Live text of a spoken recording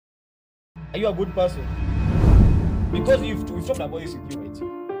Are you a good person? Because we've talked about this with you,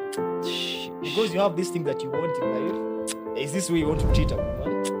 right? Because you have this thing that you want in life. Is this way you want to treat a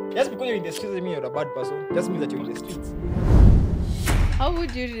woman? Just because you're in the streets doesn't mean you're a bad person. Just means that you're in the streets. How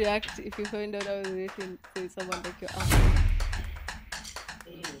would you react if you find out I was dating someone like your uncle?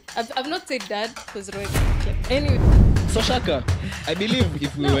 I've not said that because right. Anyway. So Shaka, I believe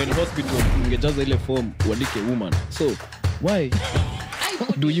if we were in hospital, we get just a form like a woman. So why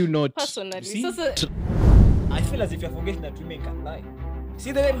do you not? Personally, See? so I feel as if you're forgetting that women can lie.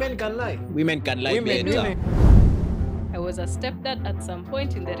 See, the way men can lie. Women can lie better. I was a stepdad at some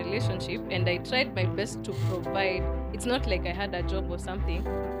point in the relationship and I tried my best to provide. It's not like I had a job or something.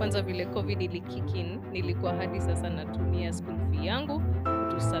 Kwanza vile COVID ili kick in, nilikuwa hadi sasa natumia school fee yangu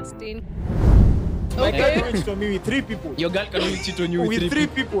to sustain. My girl can cheat on me with 3 people. Your girl can only cheat on you with 3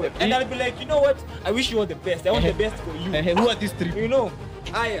 people. And I'll be like, you know what? I wish you all the best. I want the best for you. Who are these 3? You know,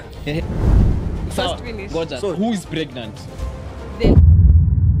 Aya. First finish. Goja, So- who is pregnant? Then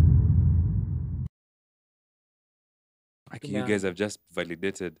Okay, you guys have just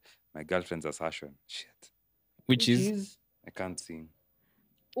validated my girlfriend's assertion. Shit. Which is I can't sing.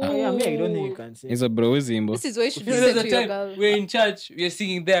 Oh, yeah, me, I don't think you can say. a bro Zimbo. this is why you should You be know, said there's to a your time girl. we're in church, we're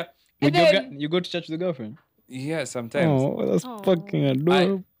singing there. With And your then- you go to church with the girlfriend? Yeah, sometimes. Oh, that's Aw. fucking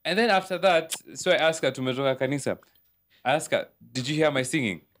adorable. And then after that, so I asked her, tumetoka kanisa. I asked her, did you hear my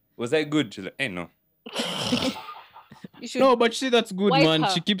singing? Was I good? She's like, no. You should No, but see, that's good, Wife man. her.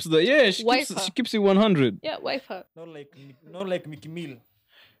 She keeps Wife her. she keeps it 100. yeah, wife her. Not like Mickey Mill.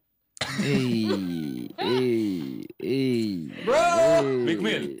 Hey. Bro!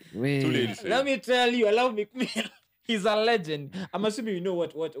 McMill. Too late. Let me tell you, I love Mick Mill. He's a legend. I'm assuming you know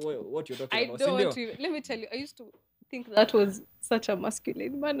what you're talking I about. don't want Sindio? to. Let me tell you, I used to think that was such a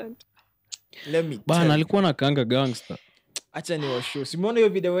masculine man. And Let me Bana tell you. alikuwa na kanga gangster. Acha ni wa show. Simona hiyo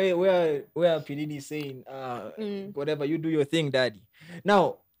video where P is saying whatever, you do your thing, daddy.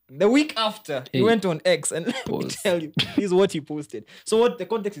 Now, the week after, he Hey. went on X and let me Pause. tell you, this is what he posted. So what the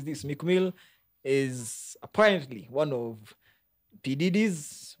context is this, Mick Mill is apparently one of P.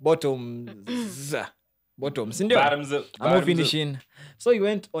 Diddy's bottoms. Sindio? Bottoms up. I'm not finishing. So he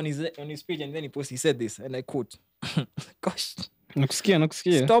went on his page and then he said this, and I quote, gosh,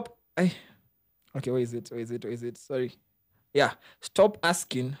 Nakusikia. stop. Okay, where is it? Sorry. Yeah, stop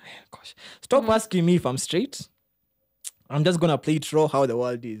asking. Gosh, stop asking me if I'm straight. I'm just gonna play it raw how the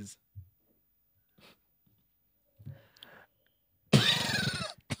world is.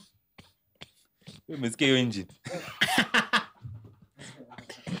 Umesikia hiyo engine?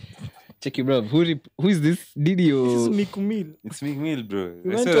 Check it, bro. Who is this? Diddy This is or Mick Mill. It's Mick Mill, bro. He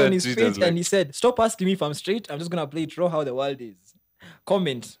I went saw that on his tweet, I page was like, and he said, stop asking me if I'm straight. I'm just gonna play it raw how the world is.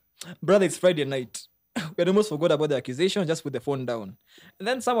 Comment, brother, it's Friday night. We had almost forgot about the accusation. Just put the phone down. And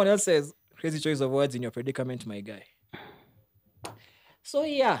then someone else says, crazy choice of words in your predicament, my guy. So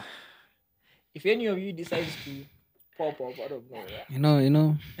yeah, if any of you decides to pop up out of nowhere you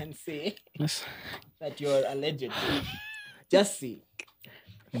know. and say Yes. that you're a legend, just say.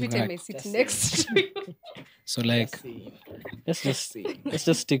 every time I sit next to you. So like Just say. let's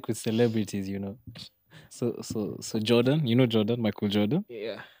just stick with celebrities, you know. So Jordan, you know Jordan, Michael Jordan.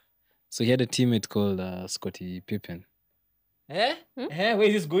 Yeah. So he had a teammate called Scottie Pippen. Where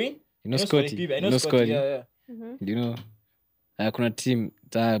is this going? You know I Scottie? Pippen. I You know know Scottie. Scottie? Yeah. You know kuna team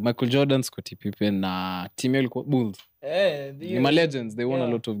Michael Jordan, Scottie Pippen na team ilikuwa Bulls. Ni my legends. They won a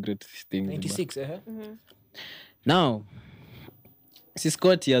Yeah. lot of great things. 96, Now, see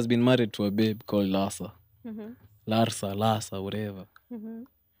Scottie has been married to a babe called Larsa. Larsa, whatever.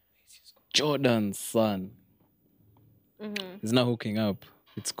 Jordan's son is now hooking up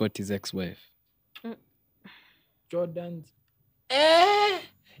with Scottie's ex-wife. Jordan's.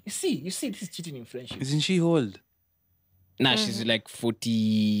 You see, this is cheating in friendship. isn't she old? Now she's like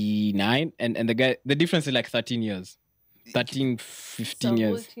 49 and the guy, the difference is like 13 years. 13, 15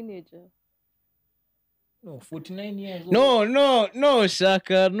 years. Teenager. No, 49 years old. No,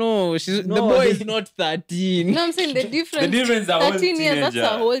 Shaka, no. The No, boy this- is not 13. No, I'm saying the difference. The difference is a whole 13 years, that's a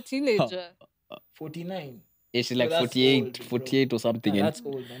teenager. whole teenager. 49. Yeah, she's like that's 48, old, bro. 48 or something. and That's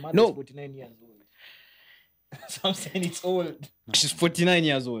old. My mother's No. 49 years old. So I'm saying it's old. she's 49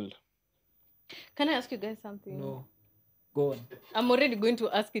 years old. Can I ask you guys something? No. Go on. I'm already going to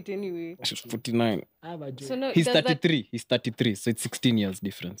ask it anyway. She's 49. I have a joke. So no, He's does that- 33. He's 33. So it's 16 years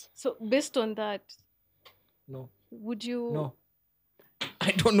difference. so based on that, No. would you? No.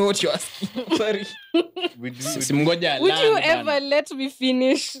 I don't know what you're asking. Sorry. Simngoja Would you land, ever man. let me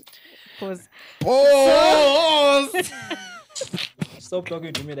finish? Pause. Stop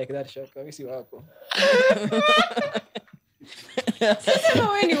talking to me like that, Shaka. Mimi si wako. Sasa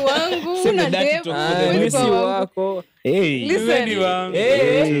wewe ni wangu, Sema una that dem, to- huwezi Mimi si kuwa wangu. wako. Hey. Listen,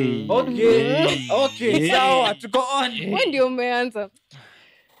 Okay, sawa, tuko on. wewe ndio umeanza.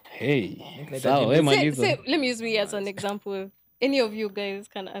 Hey. Sawa, wewe maliza. Let me use me as an example. Any of you guys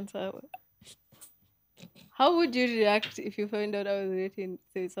can answer. How would you react if you found out I was dating,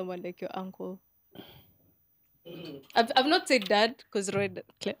 say, someone like your uncle? I've not said dad because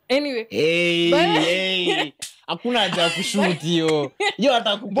anyway. Hey. Hakuna haja ya kushoot hiyo. Hiyo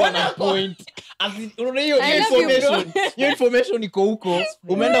atakupa na point. Unaona hiyo I love you, information. Hiyo information iko huko.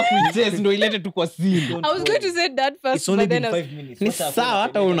 Umeenda kuitest ndio ilete tu kwa simu. I was going to say dad first, It's only but then been I 5 minutes. Ni What happened? sawa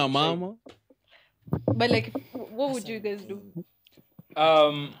hata una mama. but like, what would you guys do?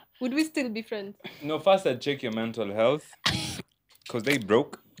 Would we still be friends? No, first I'd check your mental health. Because they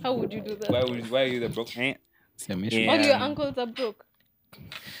broke. How would you do that? Why are you the broke? Eh? Semesha. Yeah. All your uncles are broke.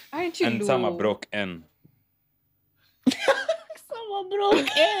 Aren't you? And some are broke and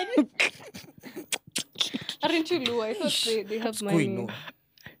Aren't you low? I thought they have What's money. going on?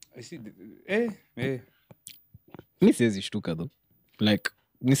 I see Mi siwezi shtuka though. Like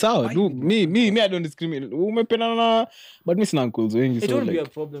ni sawa tu. Me I don't discriminate. Umependana na but mi sina uncles wengi It so won't be a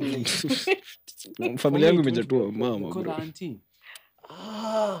like problem. familia yangu imejatua mama bro. auntie.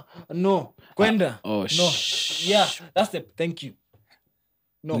 No. Kwenda. Oh No. Yeah, that's the thank you.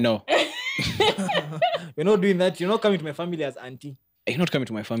 No. You're not doing that. You're not coming to my family as auntie. You're not coming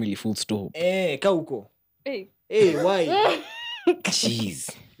to my family full stop. Ka huko. Hey. Hey, why? Jeez.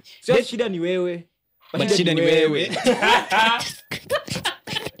 Sio shida ni wewe. But shida ni wewe.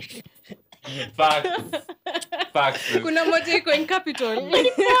 Facts. Kuna moja iko in capital.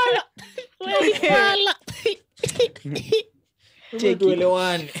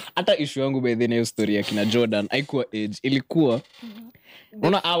 Tuelewane. Hata issue yangu by the way story ya kina Jordan haikuwa age ilikuwa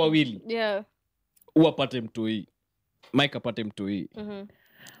unaona hawa wawili Yeah. uapate mtoi Mike apate mtoi Mhm.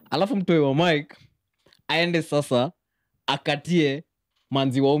 alafu mtoi wa Mike aende sasa akatie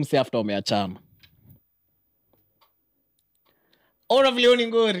manzi wa umse after wameachana. Ona vile ni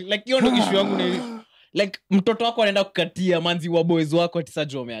ngori like hiyo ndio issue yangu ni like mtoto wako anaenda kukatia manzi wa boys wako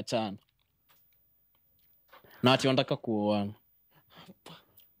atisaje wameachana na ati wanataka kuoana.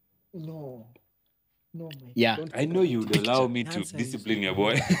 No. No, man. Yeah. Don't I know you'd allow me to Nonsense. discipline your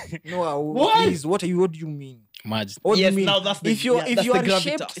boy. No, What? please, what do you mean? Imagine. What do Yes, you mean? now that's the if you yeah, if that's you the are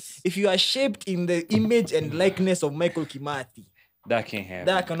gravitas. if you are shaped in the image and likeness of Michael Kimathi, That can't happen.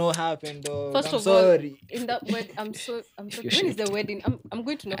 that cannot happen, dog. First I'm of all, sorry. in that wedding, I'm so. you're When is the wedding? I'm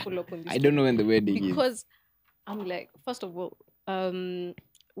going to not follow up on this I don't know when the wedding is. because I'm like, first of all,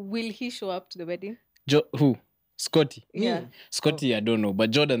 will he show up to the wedding? Who? Scotty. Yeah. Scotty, I don't know, but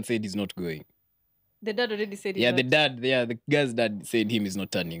Jordan said he's not going. The dad already said. he's Yeah, the not. dad, the guy's dad said him is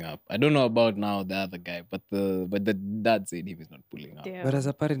not turning up. I don't know about now the other guy, but the dad said him is not pulling up. Yeah. But as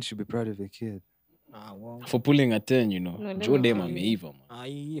a parent, you should be proud of your kid. Wow. For pulling a 10, you know. No, let Joe me Dem tell you. ameiva,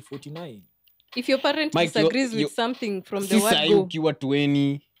 man. 49. If your parent Mike, disagrees you- with something from the Si word sahi go, ukiwa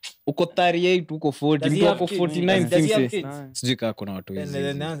 20, uko 38, uko 40, Does he mtu have wako kids? 49 Does he have simse. kids? Sijui kaa kuna watu Then, hizi.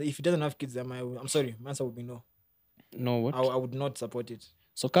 then the answer, if he doesn't have kids, I'm sorry. My answer would be no. No, what? I would not support it.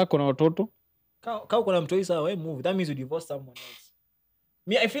 So kaa kuna watoto? Ka uko na mtoi sawa, we move. That means you divorce someone else.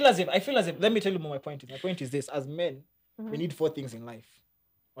 Me, I feel as if. Let me tell you what my point is. My point is this: as men, we need 4 things in life,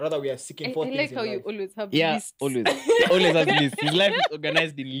 or rather, we are seeking I 4 things like in how life. you always have Yeah, lists. always. Always has lists. His life is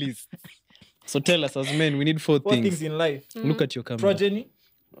organized in lists. So tell us, as men, we need 4 4 things. things in life: Look at your camera. progeny,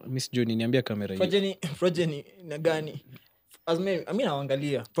 Miss Johnny, niambia kamera hiyo. progeny na gani? As men, I mean,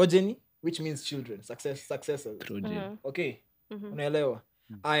 naangalia progeny, which means children, successors. Progeny. Okay, unaelewa?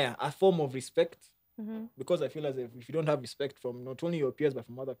 Aya, a form of respect. Because I feel as if you don't have respect from not only your peers but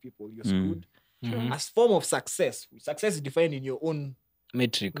from other people, you're screwed. As form of success is defined in your own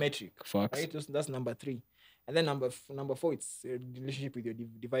Metric. metric. Facts. Right? That's number 3. And then number 4, it's a relationship with your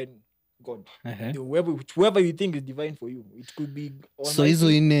divine God. Whoever you think is divine for you. It could be So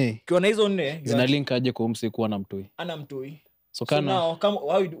hizo ine ukiwa na hizo nne zina link aje kwa umse kuwa na mtoi. ana mtoi. So So kana now kama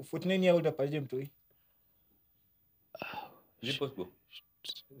how you do 49 year old apaje mtoi? Is it possible?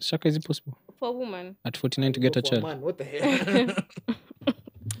 Shaka, is it possible For a woman, at 49 to get a For child? man, what the hell?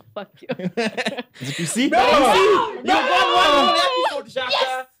 fuck you. You see? You got one episode,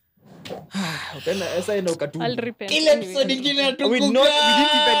 Shaka. Upenda esa ina ukatu. I'll repent. Ile episode ingine We didn't even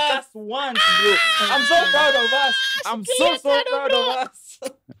hatukukaa. cast once, bro. I'm so proud of us. I'm so proud of us.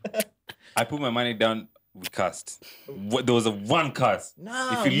 I put my money down. We cast. There was a one cast. No,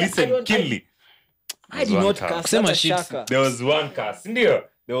 If you I listen don't- keenly, I did one not cast. cast. Sema That's a shit. Shaka. there was one cast.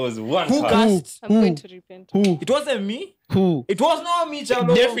 There There was one Who time. cast? I'm going to repent. Who? It wasn't me. Who? It was not me,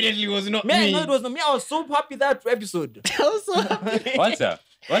 Chalo. Definitely was not Man, me. no, it was not me. I was so happy that episode. What's up?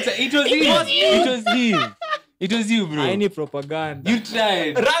 It was him. was you. It was him. It was you, bro. I need propaganda. You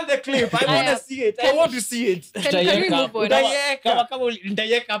tried. Run the clip. I want to see it. I want to see it. Can we move on? Utaiweka.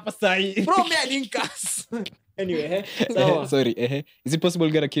 Bro, me I didn't cast. Anyway, so Sorry. Is it possible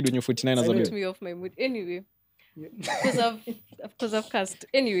to get a kid when you're 49 as Put well? me off my mood. Anyway, because I've cast.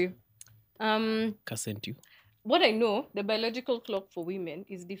 Anyway, Sent you. what I know, the biological clock for women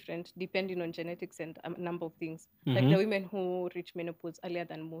is different depending on genetics and a number of things. Like the women who reach menopause earlier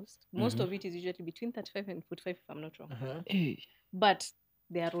than most. Most of it is usually between 35 and 45, if I'm not wrong. Hey, But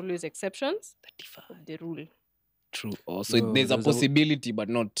there are always exceptions 35. of the rule. True. Oh, so No, there's a there's a- possibility, but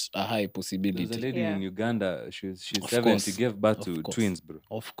not a high There's a possibility. lady Yeah. in Uganda. She's Of 70. course. Gave birth Of to course. twins, bro.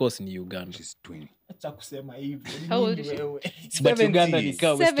 Of course, in Uganda. She's twin. acha kusema hivyo. How old is she? But Uganda ni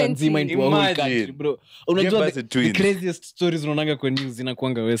kaa Western 70. zima into a whole Imagine. country, bro. Give Unajua birth the to twins. craziest stories unaonanga kwa news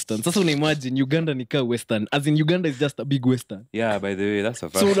zinakuanga Western. Sasa unaimagine Uganda ni kaa Western. As in Uganda is just a big Western. Yeah, by the way, that's a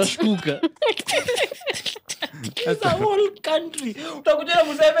So fact. unashtuka. It's a whole country. Utakuja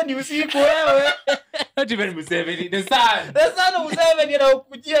Museveni usiku wewe. Not even Museveni, the son. The son of Museveni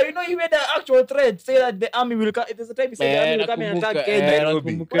anakujia. You know he made an actual threat say that the army will come. It is a time he said the army will come and attack Kenya.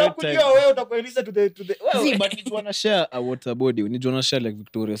 Unakujia wewe utakueleza to the See, wewe. but it's wanna share a water body. Ni wanna share like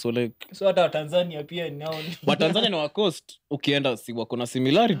Victoria. So like So hata Tanzania pia nao. but Tanzania na wa coast ukienda si wako na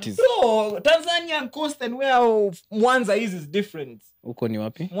similarities. So Tanzanian coast and where Mwanza is different. Huko ni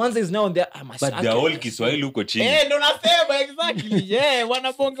wapi? Mwanza is now there. But they're all Kiswahili huko chini. Ndo nasema exactly. Yeah,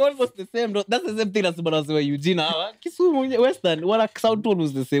 wanabonga almost the same. That's the same thing as wanasema Eugene hawa. Kisumu Western, wana sound tone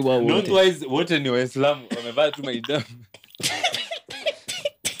was the same wao. wote. Northwise, wote ni Waislamu. Wamevaa tu mahijabu.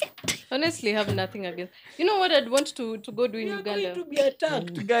 Honestly, I have nothing against. You know what I'd want to go do in We are going Uganda? to be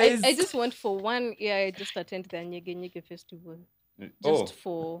attacked, guys. I just want for 1 year, I just attend the Nyege Nyege festival. Just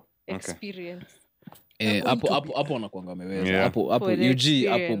for experience. Hapo wanakuanga wameweza. Yeah. Hapo For the UG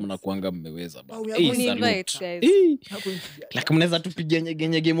hapo experience. mnakuanga mmeweza. Oh, we are going to Invite, guys. Like mnaweza tupigia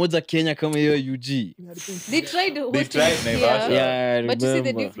nyege moja Kenya kama hiyo UG. They tried hosting tried it here. Naivasha. Yeah, But you see,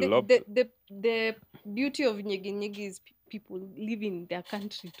 remember. the beauty of Nyege Nyege is people leave in their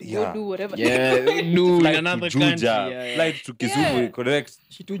country to Yeah. go do whatever. Yeah, do in Flight another to country. Juja. Yeah. Flight to Kisumu, Yeah. correct.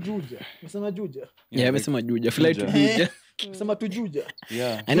 Shitu Juja. Nasema Juja. Yeah, amesema Juja. Fly to Juja. Juja. Nasema tu Juja.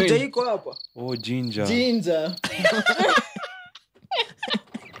 Yeah. I know Juja it- iko hapa. Oh, ginger. Ginger.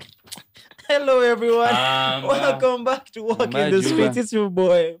 Hello everyone. Welcome back to Walk in the Majuba. Streets. It's your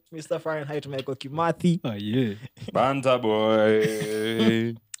boy, Mr. Fahrenheit Michael Kimathi. Ah, yeah. Banta boy.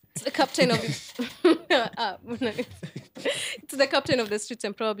 It's the captain of it's the captain of the streets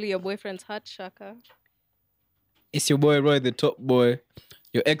and probably your boyfriend's heart, Shaka. It's your boy Roy, the top boy.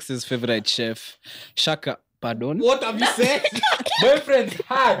 Your ex's favorite chef. Shaka, pardon? What have you said? Boyfriend's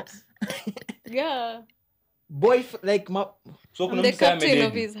heart. Yeah. Like my So I'm kuna the mtu kama captain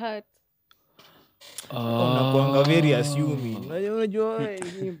of Lady. his heart. unakuanga very assuming. Unajua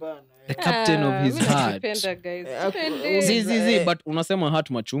ni bana. The captain of his Mimi heart. nakipenda, guys. Eh, Tupende. Zizi, but unasema heart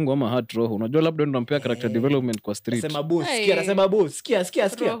machungu ama heart roho. Unajua labda ndo nampea character development kwa street. Nasema boss. Hey. Sikia, nasema boss. Sikia.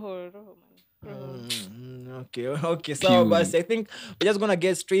 Roho, man. Roho. Okay. So, Pure. but I think we're just gonna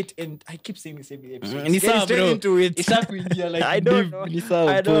get straight in. I keep saying this every episode. Ni Get sawa, straight bro. into it. Ishakuingia like I don't deep. know. Ni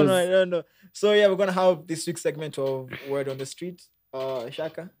sawa, I don't pause. know. So yeah, we're gonna have this week's segment of Word on the Street.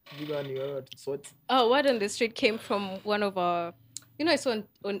 Shaka, you got any thoughts? Oh, Word on the Street came from one of our, I saw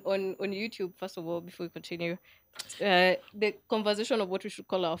on YouTube, first of all, before we continue, the conversation of what we should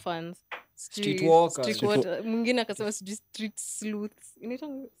call our fans. Streetwalkers. Mwingine akasema sijui street sleuths. Inaitwa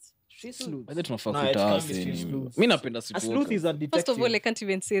Street sleuth. By the way, tunafaa No, kuita it can't wasi be street anyway. sleuths. Mi napenda street A sleuth walkers. is a detective. First of all, I can't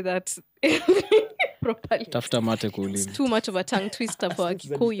even say that properly. Tafuta mate kwa It's ulimi. too much of a tongue twister for Sleuth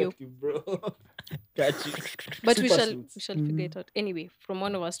is a Kikuyu. detective, bro. Got you. But we Super shall sleuths. figure it out. Anyway, from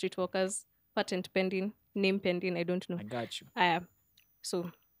one of our streetwalkers, patent pending, name pending, I don't know. I got you.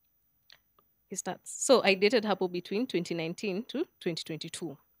 So he starts. So I dated Hapo between 2019 to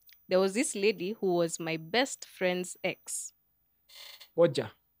 2022. There was this lady who was my best friend's ex, Oja.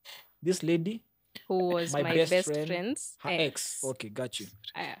 This lady, who was My my best best, friend, friend's her ex. Okay, got you.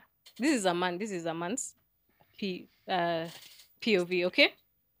 This is a man. This is a man's POV, okay?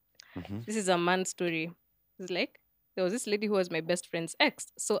 Mhm. This is a man's story. It's like, there was this lady who was my best friend's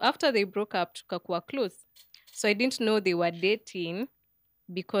ex. So after they broke up, tukakuwa close. So I didn't know they were dating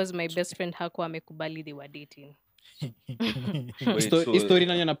because my best friend hakuwa amekubali they were dating. Wait, so- History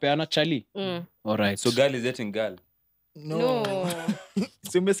nani anapeana Charlie? Mm. Alright. So girl is dating girl. No.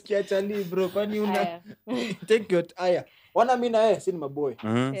 Si umesikia chali bro, kwani una Aya. take your aya. Ona mimi na wewe si ni maboy.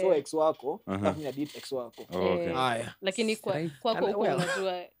 Mhm. So ex wako, Mhm. alafu mimi na date ex wako. Oh, okay. Haya. lakini kwako huko Well.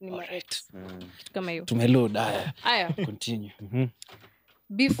 unajua ni maex kitu kama hiyo. Tumeload. Haya. Aya, Continue.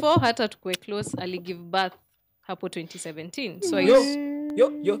 before hata tukue close aligive birth hapo 2017. So I Yo.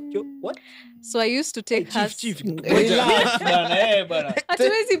 used, What? so I used to take her. Chief. Relax, bana. Bana.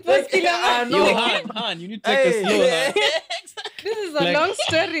 Hatuwezi post kila Yo, Han, you need to take a slow. Han. This is a long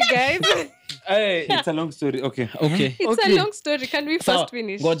story, guys. Hey, it's a long story. Okay. Okay. It's a long story. Can we Sawa. first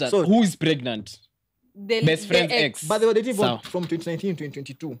finish? Ngoja. So- Who is pregnant? The Best friend's ex. But they were dating Sawa. from 2019 to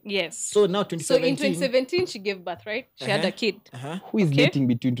 2022. Yes. So now So in 2017. 2017 she gave birth, right? She had a kid. Who is Okay. dating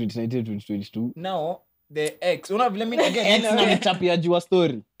between 2019 and 2022? Now the ex. Una vile mimi again. Ex na mchapiaji wa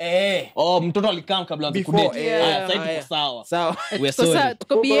story. Mtoto alikaa kabla aanze Before, kudate. yeah. Haya, sasa Haya. tuko sawa. Sawa. We're So sorry.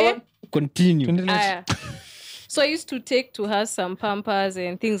 tuko bie. Continue. Aya. So I used to take to her some pampers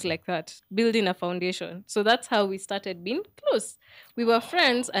and things like that, building a foundation. So that's how we started being close. We were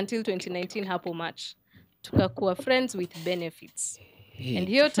friends until 2019 hapo March. Tukakuwa friends with benefits. And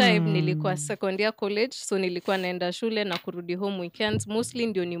hiyo time nilikuwa second year college, so nilikuwa naenda shule na kurudi home weekends, mostly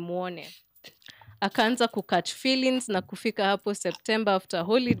ndio nimuone. Akaanza kukatch feelings na kufika hapo September after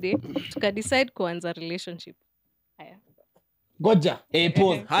holiday, tukadecide kuanza relationship. Haya. Goja.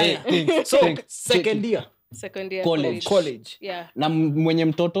 Pause. Haya. Think. So second year Second year college. Yeah. Na mwenye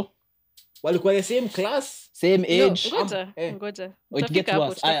mtoto? Walikuwa the same class. Same No, age? ngoja. Oh, it gets Tutafika hapo,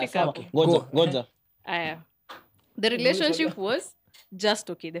 worse. Aya, tutafika sawa. hapo. Ngoja. Aya. The relationship was just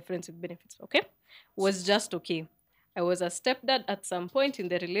okay. The friends with benefits, okay? Was just okay. I was a stepdad at some point in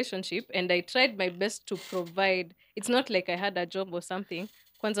the relationship and I tried my best to provide. It's not like I had a job or something.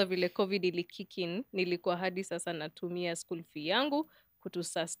 Kwanza vile COVID ili kick in, nilikuwa hadi sasa natumia school fee yangu kutu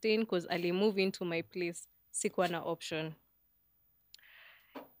sustain cause ali move into my place. Sikuwa na option.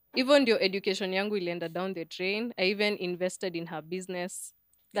 Even ndio education yangu ilienda down the drain. I even invested in her business.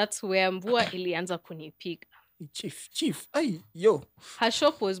 That's where mvua ilianza kunipiga. Chief. Ay, yo. Her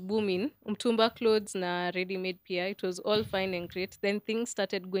shop was booming, mtumba clothes na ready-made pia. It was all fine and great. Then things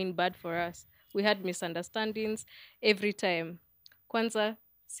started going bad for us. We had misunderstandings every time. Kwanza,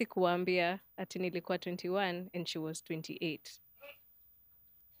 sikuambia ati nilikuwa 21 and she was 28.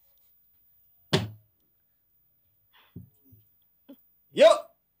 Yo.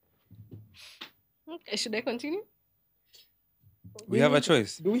 Okay, should I continue? We have a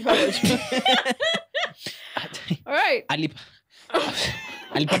choice. Do we have a All right.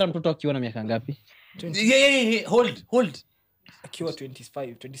 Alipata mtoto akiwa na miaka ngapi? Yeah. Hold. Akiwa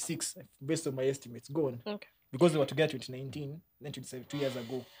 25, 26 based on my estimates. Go on. Okay. Because they were together 2019, then 27 2 years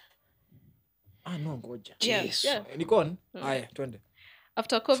ago. No, goja. Yeah. Niko on. Haya, twende.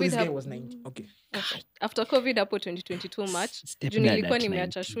 After So COVID this guy hap- was 19. Okay. after COVID hapo 2022 March, Step juu dad nilikuwa at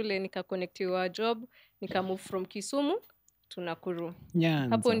nimeacha 19. shule nikaconnectiwa job, nikamove from Kisumu to Nakuru.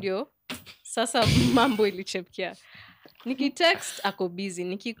 Nyanza. Hapo ndio sasa mambo ilichepkia. Nikitext ako busy,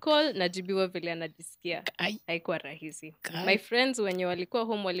 nikicall najibiwa vile anajisikia. Haikuwa rahisi. My friends wenye walikuwa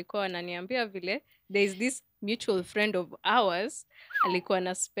home walikuwa wananiambia vile there is this mutual friend of ours alikuwa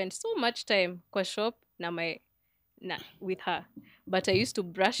na spend so much time kwa shop with her, but I used to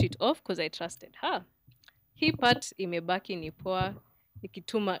brush it off because I trusted her. Hii part imebaki ni poa,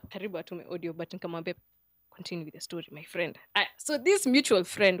 nikituma karibu atume audio but nikamwambia continue with the story, my friend. So this mutual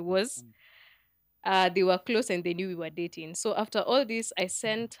friend was they were close and they knew we were dating. So after all this, I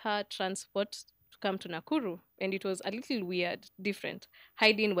sent her transport to come to Nakuru, and it was a little weird, different,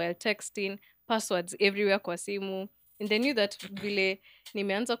 hiding while texting, passwords everywhere kwa simu. And they knew that vile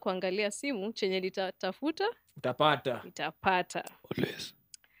nimeanza kuangalia simu chenye nitatafuta nitapata. Always.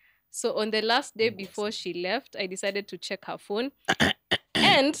 So on the last day before she left, I decided to check her phone.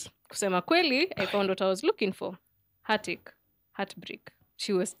 And kusema kweli, I found what I was looking for. Heartbreak.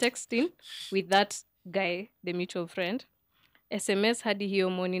 She was texting with that guy, the mutual friend. SMS hadi hiyo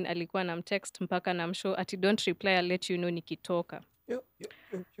morning alikuwa namtext mpaka namshow ati don't reply, I'll let you know nikitoka. Yo.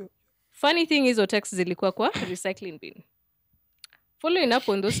 Funny thing hizo texts zilikuwa kwa recycling bin. Following up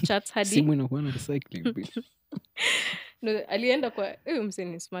on those chats hadi Simu inakuwa na recycling bin. no, alienda kwa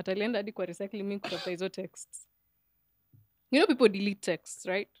mseni smart, alienda hadi kwa recycling bin kutafuta hizo texts. You know people delete texts,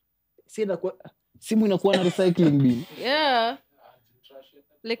 right? Simu inakuwa na recycling bin. Yeah.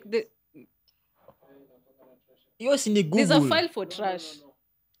 Like Hiyo si ni there's a Google. file for trash.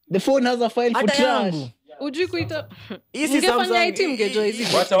 The phone has a file for Hata trash. yangu. Ujui kuita Hizi mngefanya Samsung- IT mngejua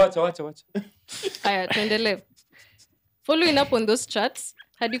hizi. Wacha. Aya, tuendelee. Following up on those chats,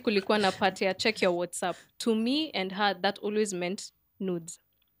 hadi kulikuwa na part ya check your WhatsApp. To me and her, that always meant nudes.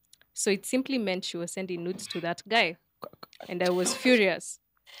 So it simply meant she was sending nudes to that guy. And I was furious.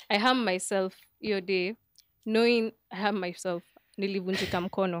 I harmed myself hiyo day knowing I have myself, nilivunjika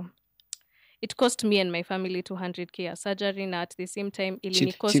mkono. It cost me and my family 200k a surgery na at the same time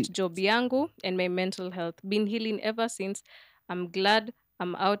ilini cost job yangu and my mental health. Been healing ever since. I'm glad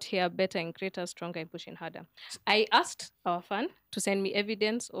I'm out here better and greater, stronger and pushing harder. I asked our fan to send me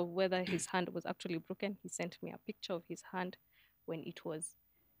evidence of whether his hand was actually broken. He sent me a picture of his hand when it was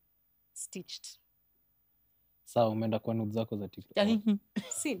stitched. Sawa, umeenda kwa nudes zako za TikTok.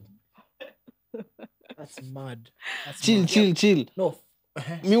 See? That's mad. That's Chill, mad. chill, chill. No.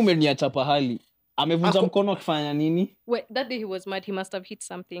 Mi umeniacha pahali. Amevunja Ako- mkono akifanya nini? Well, that day he was mad. He must have hit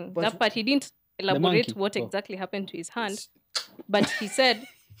something. But- That part, he didn't elaborate monkey. what Oh. exactly happened to his hand. But he said,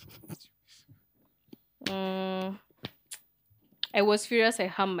 I was furious. I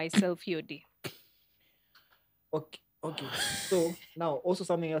harmed myself, Yodi. Okay. Okay. So now also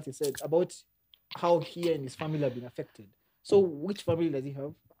something else he said about how he and his family have been affected. So which family does he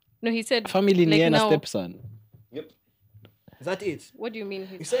have? No, he said, Family ni like yeye na now- stepson. Is that it? what do you mean?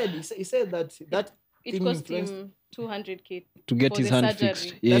 He said that It thing cost influenced- him 200k. To get For his the hand surgery. fixed.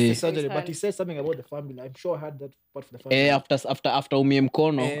 that's Yeah. the His surgery, but hand. he said something about the family. I'm sure I heard that part for the family. After umie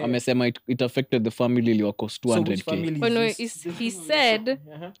mkono Eh. amesema it affected the family iliwa cost So which 200k. family Oh, is no, this? he said,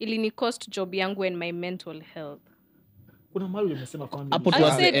 Uh-huh. ilini cost job yangu and my mental health. Kuna mahali umesema family. Hapo I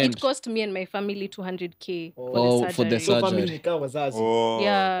towards the said end. it cost me and my family 200k Oh. for Oh, the for the surgery. So family surgery. ni kaa wazazi.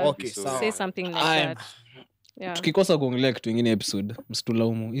 Yeah. Okay, sawa. Say something like I'm- that. Yeah. tukikosa kuongelea kitu ingine episode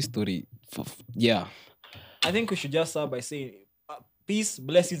msitulaumu hii story yeah. I think we should just start by saying peace,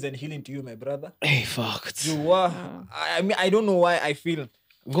 blessings and healing to you, my brother. Hey, fuck. You are. I mean, I don't know why I feel.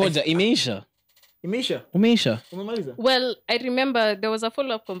 Ngoja imeisha Umeisha? Umemaliza? Well, I remember there was a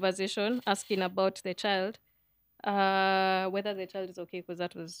follow-up conversation asking about the child, whether the child is okay, because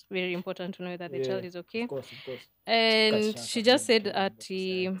that was very important to know that the Yeah. child is okay. Of course. And Gotcha. she just said that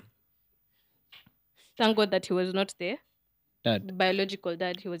thank God that he was not the Dad. biological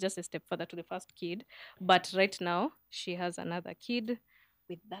dad. He was just a stepfather to the first kid. But right now, she has another kid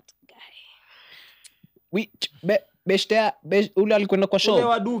with that guy. ule alikwenda kwa Ule show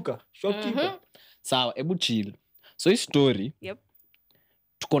wa duka, shopkeeper. sawa hebu chill so hii story Yep.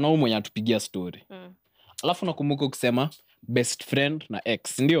 tuko na huyu mwenye atupigia story Mm. alafu nakumbuka kusema best friend na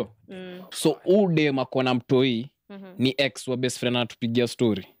ex ndio Mm. so udem akona mtoi Mhm. ni ex wa best friend anatupigia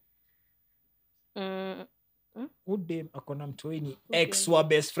story Mm. Udem akona mtoini ex wa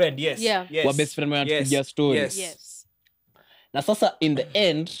best friend. Yes. Yeah. Yes. wa best friend mwenye anatupigia story Yes. Yes. na sasa in the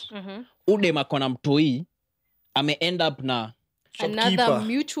end Mhm. udem akona mtoi ame end up na Another Shopkeeper.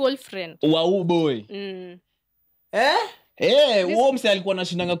 mutual friend. wa uboy Mm. huo mse alikuwa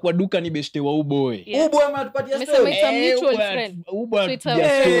nashindanga kwa duka ni beshte wa uboy Yeah. Ubo ametupatia Amesema story. it's a mutual friend. uboy So it's a-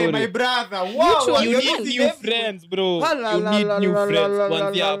 anatupigia Hey, story. my brother. Wow. Mutual You you're need using new them. friends, bro. La, la, You la, need la, new la, friends. la, la,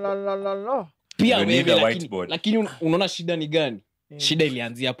 Kuanzia la, hapo. la, la, la. Pia You wewe, need a lakini- whiteboard. lakini unaona shida ni gani shida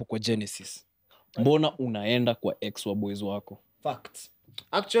ilianzia hapo kwa Genesis mbona unaenda kwa ex wa boys wako Fact.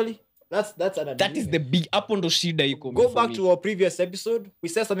 Actually, that's an that is the big hapo ndo shida iko Go back mfamili. to our previous episode. We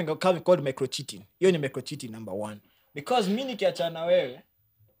said something called micro cheating. Hiyo ni micro cheating number 1. Because mimi nikiachana wewe,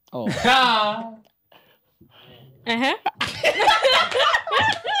 Oh. Uh-huh.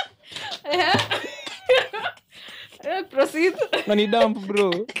 Proceed. Na ni dump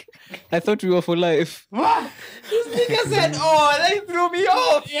bro I thought we were for life this nigga said, "Oh, they threw me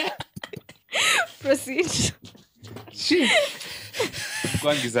off." Proceed.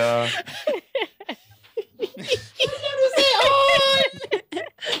 Kwangi sawa.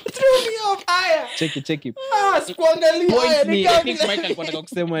 Threw me off. Aya. cheki Sikuangalia. point Aya, ni nika I think Mike alikuwa anataka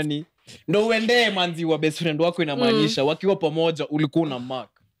kusema ni ndo uendee manzi wa best friend wako inamaanisha wakiwa pamoja ulikuwa una mark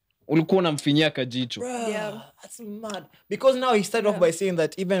ulikuwa unamfinyia kajicho Yeah. That's mad. Because now he started off by saying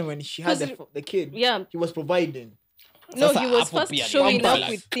that even when she had the kid, Yeah. he was providing. No, Sasa he was hapo first pia ni showing up pampers.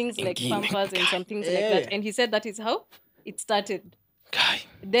 with things like Ingine. pampers and some things like Yeah. that. And he said that is how it started.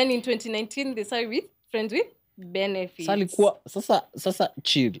 Guy. Then in 2019, they started with friends with benefits. Sasa alikuwa sasa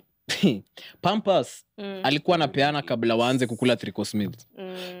chill Pampers alikuwa anapeana kabla waanze kukula three course meals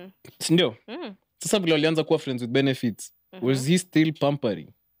Mm. sindio sasa vile walianza kuwa friends with benefits was he still pampering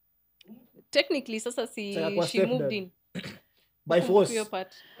Technically, sasa Sasa kwa she moved stepdad. in. By force. Your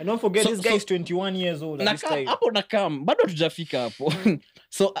part. And don't forget, So- this guy so- is 21 years old at this time. hapo nakam bado hatujafika hapo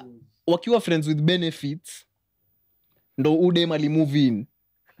so wakiwa friends with benefits ndo udem alimove in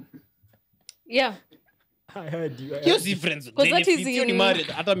Yeah. I heard you. hiyo si friends with 'Cause that is benefits hiyo ni in- married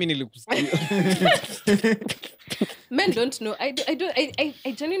hata mi nilikusikia Men don't know.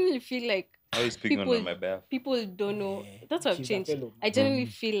 I genuinely feel like Why are you speaking People- on my behalf? people don't know. That's what I've She's a changed. fellow. I genuinely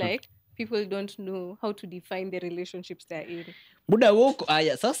feel like people don't know how to define the relationships they're in. muda woko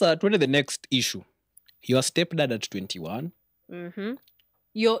aya sasa tuende the next issue Your stepdad at 21. Mhm.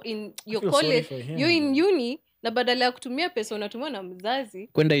 You're in your feel sorry college, for him, you're in uni na badala ya kutumia pesa unatumia na mzazi.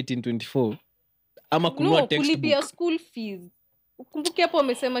 Kwenda 1824. Ama kununua No, kulipia textbook. school fees. Ukumbuke hapo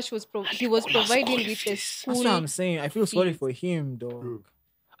amesema he was providing with a That's what school. I'm saying. I feel sorry for him, dog.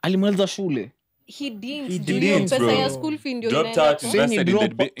 Alimaliza shule. He didn't. He Juu didn't, hiyo pesa bro. ya school fee ndio Dropped inaenda out, kwa- Saying he invested in the,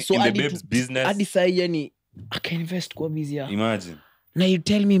 drop- ba- so in the hadi babes tu- business. hadi sahi yani akainvest kwa busy yako. Imagine. Now you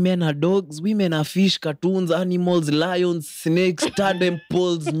tell me men are dogs, women are fish, cartoons, animals, lions, snakes,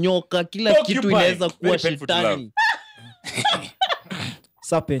 tadpoles, nyoka, kila kitu Porcupine. inaweza kuwa Very painful to shetani.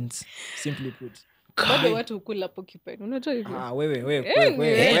 Serpents, simply put. bado watu hukula porcupine. Unajua hivyo?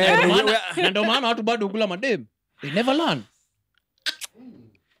 Wewe. Na ndio maana watu bado hukula madem. They never learn.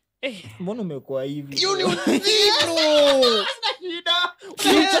 Mbona umekuwa hivi?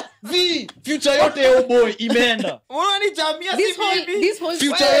 Future yote ya boy imeenda. Mbona ni jamia This whole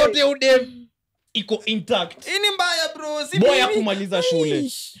Future yote ya udem iko intact. Ini mbaya bro, si Boy mimi. hakumaliza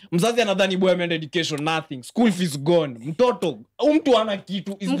shule. Mzazi anadhani boy ameenda education, nothing. School fees gone. Mtoto, au mtu ana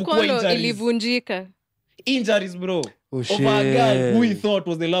kitu isipokuwa mkono injuries. ilivunjika. Injuries, bro. Oh, Of a guy shit. who he thought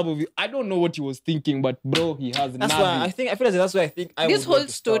was the love of his. I don't know what he was thinking, but bro, he has That's why I nothing. feel like that's why I think I This would whole want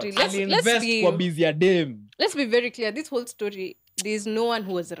to start. story, Aliinvest kwa busy ya dem. let's be very clear. This whole story, there's no one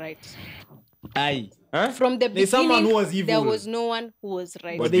who was right. Ai. From the There's someone beginning, who was evil. there was no one who was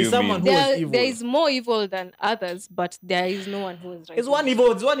right. But do there's you someone mean? who was evil. There is more evil than others, but there is no one who was right. It's one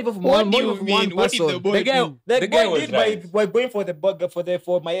evil from What one, do one, you from mean? one What did person. the boy The guy, do? The the guy guy was did right. by going for the bug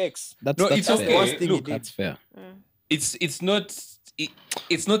for my ex. That's No, that's it's fair. okay. worst thing he Look, did. That's fair.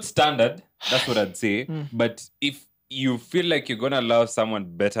 it's not standard. That's what I'd say. But if you feel like you're gonna love someone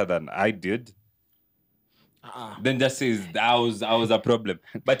better than I did, then just say I was a problem.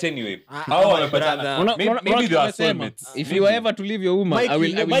 But anyway, my brother. maybe they are Tumesema, soulmates. if you were ever to leave your woman, I will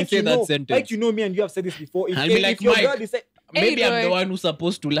say you that know, sentence. Mike, you know me and you have said this before. If, I'll be if like, your Mike, girl is Maybe I'm Roy. the one who's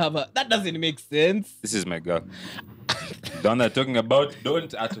supposed to love her. That doesn't make sense. This is my girl. The one they're talking about, don't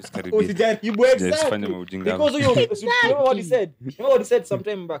usijaribu, Just exactly. fanya maujinga. Because remember what he said? Remember what he said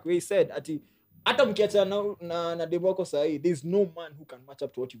sometime back where he said ati hata mkiachana na demu wako sahi, there's no man who can match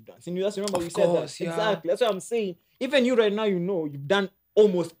up to what you've done. So you just remember we said course, that. yeah. Exactly. That's what I'm saying. Even you right now, you know you've done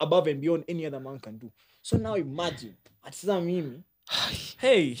almost above and beyond any other man can do. So now imagine ati sasa mimi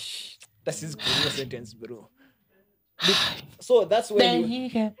hey, that's his career sentence, bro. So that's where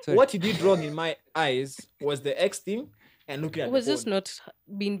what he did wrong in my eyes was the ex thing and looking at was the just phone. not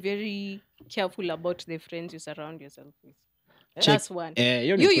being very careful about the friends you surround yourself with. Check. That's one.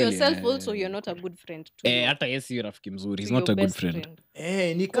 Hiyo ni You kweli, yourself also, you're not a good friend to, hata yeye si rafiki mzuri. to He's not your a good best friend.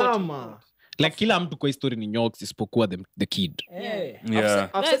 Ni kama Like kila mtu kwa story ni nyoks isipokuwa the kid. Yeah.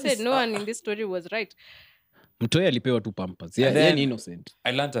 I've I said said this, no one in this story was right. Mtoe alipewa tu pampers. Yeah, And then- yeye ni innocent.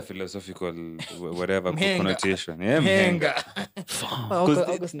 I learned a philosophical whatever Mhenga. connotation. Yeah, Henga. Because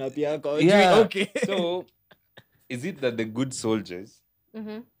I'll go snap yako. Yeah. Okay. So, is it that the good soldiers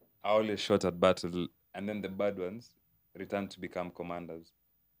Mhm. are always shot at battle, and then the bad ones return to become commanders?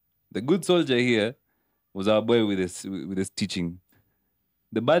 The good soldier here was our boy with his teaching.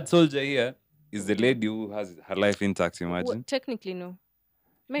 The bad soldier here is the lady who has her life intact. Imagine. Well, technically, no.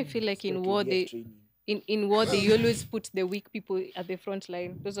 I feel like in war they always put the weak people at the front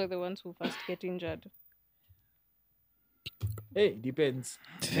line. Those are the ones who first get injured. Hey, depends.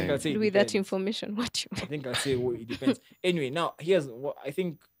 I think I'll say it With that depends. information, what you I think I'll say it depends. Anyway, now here's what I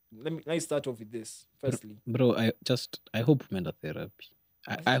think. Let's start off with this. Firstly, Bro, I hope umeenda therapy.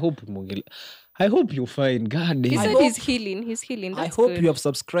 I hope you're fine. God He damn. said hope- he's healing. He's healing. I That's hope good. you have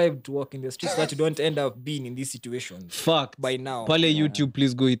subscribed to Walk in the Streets so that you don't end up being in this situation Fuck. by now. Pale YouTube,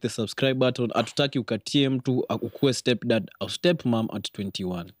 please go hit the subscribe button. Atutaki ukatie mtu ukue stepdad au stepmom at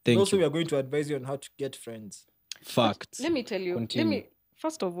 21. Thank Also, we you. are going to advise you on how to get friends. Facts. Let me tell you. Continue.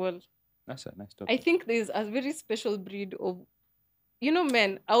 First of all, That's a nice I topic. think there's a very special breed of,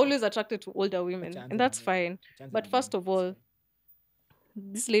 men are always attracted to older women, and that's fine. But first of all,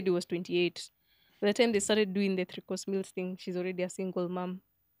 this lady was 28. By the time they started doing the 3-course meals thing, she's already a single mom.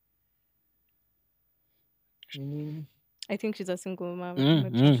 I think she's a single mom.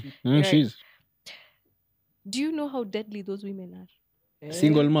 I'm not sure. Right. She's Do you know how deadly those women are?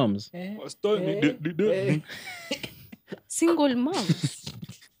 single moms. Single moms.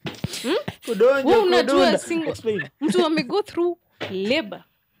 Kudonja, Wewe unajua kudunda. single- Explain. Mtu amego through labor.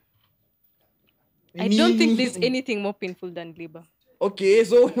 I don't think there's anything more painful than labor. Okay,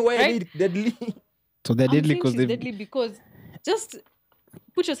 so why are Right? they deadly? So they're I'm deadly saying because she's they deadly because just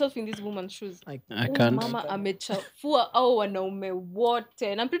put yourself in this woman's shoes. I Huyu can't. mama amechafua au wanaume wote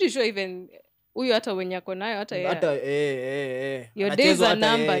and I'm pretty sure even huyu hata wenye ako nayo hata hata your days are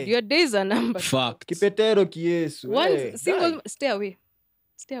numbered. Your days are numbered. Fact. kipetero kiesu One single stay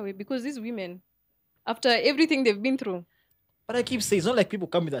away because these women after everything they've been through. but I keep saying it's not like people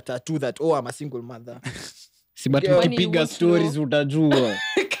come with a tattoo that I'm a single mother. Si but Kwani ukipiga you stories utajua.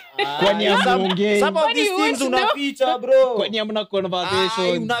 Kwani hamuongei? Some of Kwani these you things want to know? unaficha bro. Kwani hamna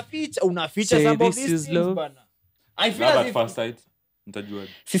conversation? Unaficha Say some of this these is things love. bana. I feel Love as at if first sight. Mtajua.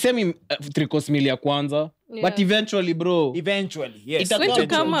 Sisemi tricos mili ya kwanza, Yeah. but eventually bro. eventually yes. Itakuwa Going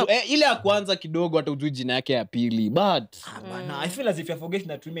to come mtu- up. ile ya kwanza kidogo hata ujui jina yake ya pili, but Bana, I feel as if you're forgetting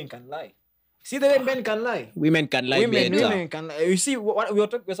that women can lie. See the way men can lie. women can lie better. Women can lie. You see,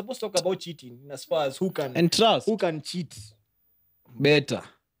 we're supposed to talk about cheating as far as who And trust can cheat. better.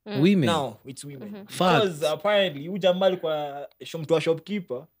 Women. Now it's women. Facts. Because apparently huyu jamaa alikuwa mtu wa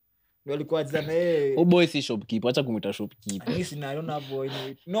shopkeeper. Ndio alikuwa zana Oh boy si shopkeeper, acha kumita shopkeeper. mimi sina don't have boy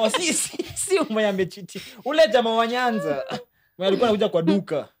anyway. No, si mmoja amechiti. Ule jamaa wa Nyanza. Mimi alikuwa anakuja kwa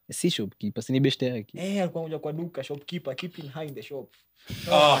duka. Si shopkeeper, si ni beshte yake. Alikuwa anakuja kwa duka shopkeeper keeping her in the shop.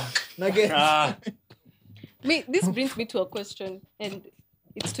 Me, this brings me to a question, and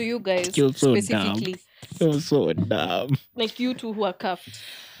it's to you guys You're so specifically, So dumb. like you two who are cuffed.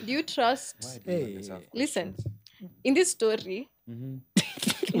 Do you trust? Listen, in this story,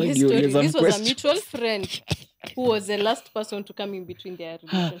 this was a mutual friend who was the last person to come in between their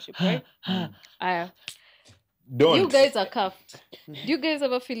relationship, right? Don't. You guys are cuffed. Do you guys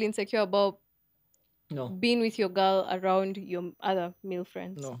ever feel insecure about No. being with your girl around your other male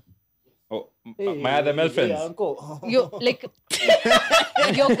friends? No. Oh, my other male friends. Yeah, uncle. You like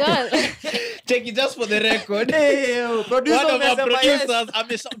your girl. Check it just for the record. Producer One of our umesema yes. producers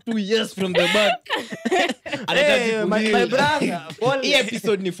ameshout 2 years from the back. Hey, my brother. Pole. Hii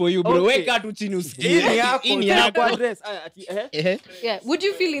episode ni for you bro. Okay. Weka tu chini usikie. Hii ni yako. Hii ni Tena kwa yako. address. Yeah. Would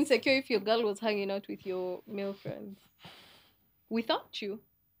you feel insecure if your girl was hanging out with your male friends? Without you?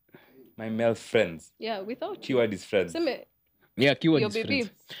 My male friends. Yeah, without you. Keyword is friends. Seme, Yeah, keyword your is baby.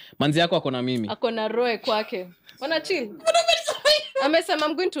 friends. Manzi yako ako na mimi. ako na Roy kwake. Wana chill. Amesema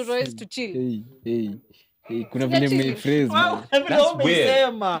I'm going to Roy's to chill. Hey. Kuna vile Sijachili. mmeiphrase.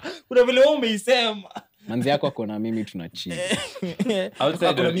 man. Kuna vile umeisema. Manzi yako ako na mimi tuna chill.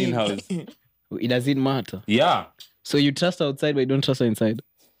 Outside or in-house? It doesn't matter. Yeah. So you trust outside but you don't trust her inside.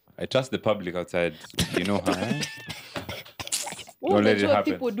 I trust the public outside. You know how. Oh, Already unajua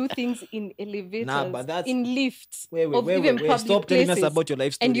happened. people do things in elevators, Nah, but that's- in lifts, Wait, of even public stop telling us places. about your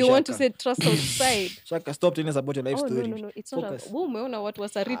life story. And you want to Shaka. say trust outside. Shaka, stop telling us about your life Oh, story. no. It's not Focus. wewe umeona watu wa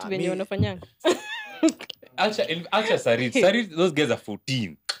Sarit venye me- wanafanyanga. Actually, Sarit, those guys are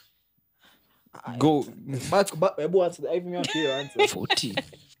 14. Go. But Ebu answer. I even want to hear your answer. 14.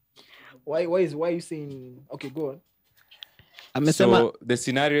 Why are you saying? Okay, go on. Amesema So the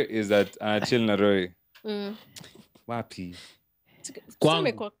scenario is that chill na Roy. Mm. Wapi?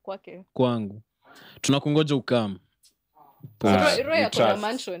 Kwangu. Tuseme kwake. kwangu. Tunakungoja ukam. Roy you ako na trust.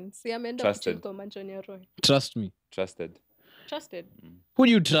 mansion. Si ameenda Trusted. kuchill kwa mansion ya Roy. Trust me. Trusted. Trusted. Who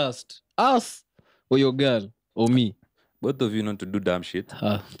do you trust? Us or your girl or me? Both of you know to do damn shit.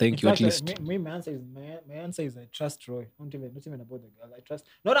 Thank you at least. My answer is I trust Roy. Not even about the girl. I trust.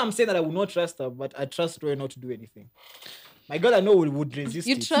 Not I'm saying that I will not trust her, but I trust Roy not to do anything. My girl, I know would resist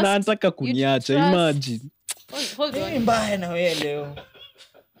You it. trust. Na anataka kuniacha, trust- imagine. Hold on. Mbaya na wewe leo.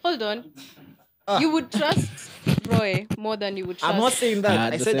 Hold on. You would trust Roy more than you would trust. I'm not saying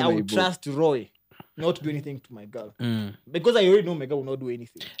that. I the said same I way, would bro. trust Roy not to do anything to my girl. Because I already know my girl will not do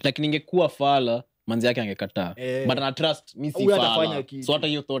anything. Like ningekuwa fala, manzi yake angekataa. But ana trust mi si Huyu atafanya fala. kitu. So hata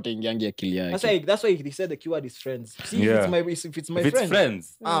hiyo thought ingiangi akili yake. That's why they said the keyword is friends. See, Yeah. if it's my If it's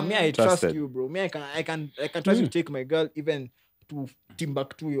friends. me, I trust Trusted. you, bro. Me, I can trust you to take my girl even to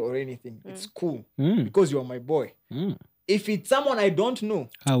Timbuktu or anything. It's cool because you're my boy. If it's someone I don't know,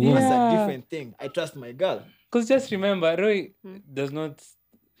 that's a different thing. I trust my girl. Because just remember, Roy does not.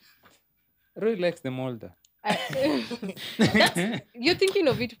 Roy likes them older. You're thinking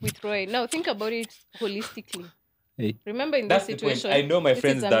of it with Roy. Now think about it holistically. Hey. Remember in That's this the point. situation, I know my this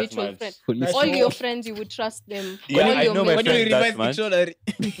friends is a that mutual much. friend. Holistic. All your friends, you would trust them. Yeah, All I your know my male friends that Revise much. dictionary.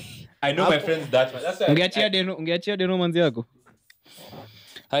 I know my friends that much. That's why Ungeachia deno manzi yako.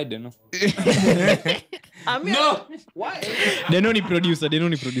 I don't know. No. Why? Deno ni producer.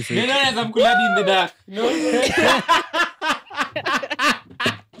 in the dark.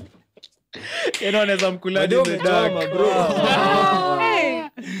 Deno anaweza mkuladi Ndio umechoma, bro. Hey,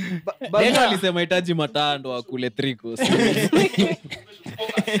 Deno alisema hitaji matando akule tricos.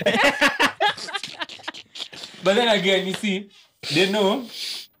 But then again, you see, they know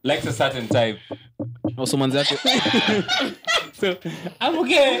likes a certain type. Also manzi yako. So I'm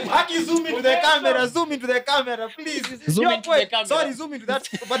okay. Aki, zoom into the camera. Zoom into the camera, please. Zoom Your into point. the camera. Sorry, zoom into that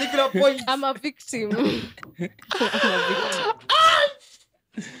particular point. I'm a victim.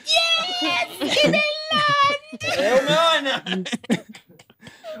 Umeona?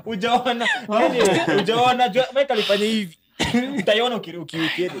 Ujaona. Anyway, ujaona. Mike alifanya hivi. Utaiona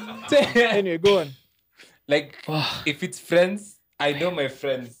ukiedit. Anyway, go on. Like, if it's friends, I know my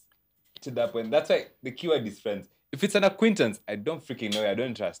friends to that point. That's why the keyword is friends. If it's an acquaintance, I don't freaking know you. I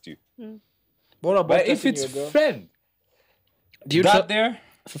don't trust you. What about But if trusting it's your girl? friend, Do you that there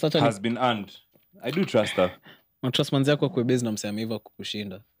Sasa has been earned. I do trust her. trust manzi yako kwa base na msema hivyo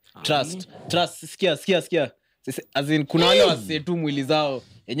kukushinda. Trust sikia. As in kuna wale wase tu mwili zao.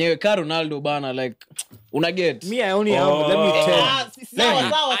 Yenyewe ka Ronaldo bana like una get. Me, I only have. Let me tell you.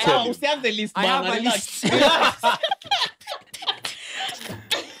 Sawa. Usianze list I have bana. a Relax.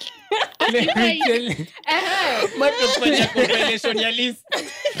 Mike kufanya compilation ya list.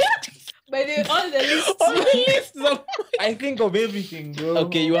 By the all the lists. I think of everything, bro.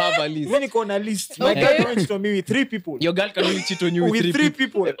 Okay, you have a list. When you on a list, my Okay. girl can to me with 3 people. Your girl can only cheat on you with three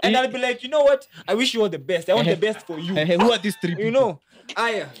people. And I'll be like, you know what? I wish you all the best. I want the best for you. Who are these 3 people? You know,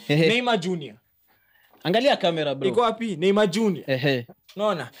 Aya, Neymar Jr. Angalia kamera bro. Iko wapi? Neymar Jr.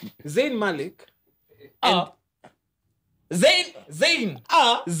 Naona. Zayn Malik. And Zayn.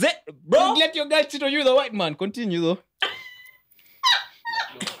 Bro. Don't let your girl cheat on you, the white man. Continue though.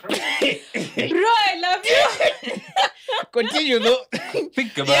 Bro, I love you. Continue though.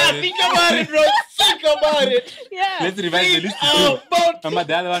 Think about it. Think about it, bro. Think about it. Yeah. Let's revise the list. About Remember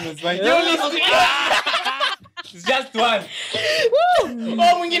the other one was fine. It's just one.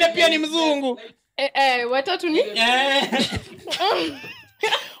 oh, mwingine pia ni mzungu. Watatu ni?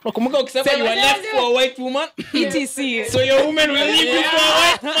 Unakumbuka ukisema you are left for a white woman? ETC. So your woman will leave you for a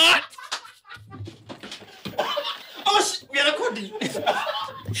white man. We are recording.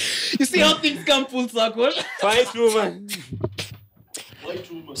 You see how things come full circle? White woman.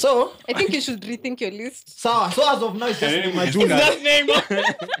 So, I think you should rethink your list. so as of now, it's just Neymar Jr. That's name.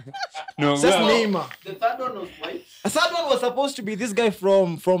 No, It's just well, Neymar. The third one was white. The third one was supposed to be this guy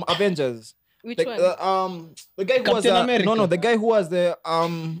from Avengers. Which The, one? the guy who was Captain America. no, the guy who was the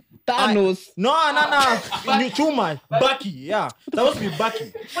Thanos. No. Chuma. Bucky, yeah. That was be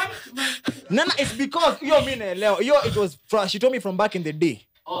Bucky. No, it's because you mean Leo. It was she told me from back in the day.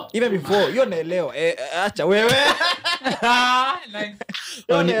 Even before, you're Leo. Acha wewe.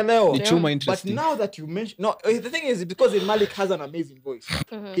 You're Leo. Ni Chuma But interesting. now that you mention, no, the thing is because Malik has an amazing voice.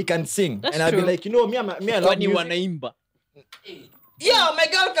 He can sing, That's and I'll be true. like, you know, me, I love Kwani music. wanaimba? Yeah, my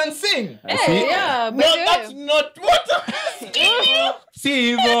girl can sing. Hey, yeah, but No, that's not what.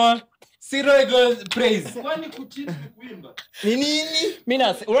 see Yvonne. See Roy goes praise. Kwani kucheat ni kuimba? Ni nini? Mimi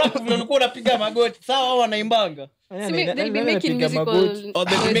ulikuwa unapiga magoti. Sawa wao wanaimbanga. they'll be making musical Or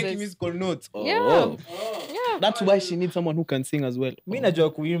they'll be making noises. musical notes. Oh. Yeah. That's why she needs someone who can sing as well. Mi najua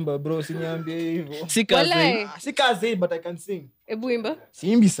kuimba bro, usiniambie hivyo. Si kazi. Walai. Si kazi, but I can sing. Ebu imba.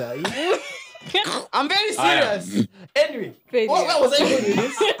 Simbi sahi. I'm very serious. Anyway, Failure. where was I going with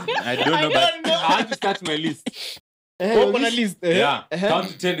this? I don't know, but I have to start my list. Open a list. Yeah. Count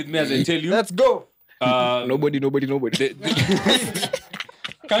to 10 with me as I tell you. Let's go. Nobody.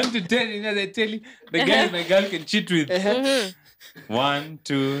 Count to 10 with me as I tell you. The guys my girl can cheat with. 1,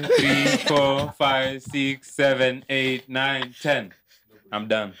 2, 3, 4, 5, 6, 7, 8, 9, 10. I'm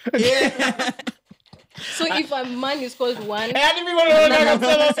done. So if a man is called 1, Yaani mimi naona kama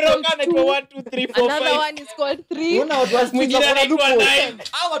bro kana kwa 1 2 3 4 another 5. one is called 3. Una watu wa Mwingine anaitwa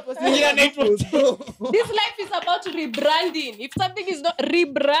 9. Mwingine anaitwa This life is about rebranding. If something is not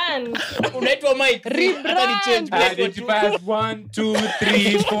rebrand, unaitwa Mike. Hata ni change. Identify as 1, 2,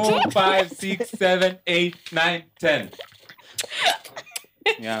 3, 4, 5, 6, 7, 8, 9, 10.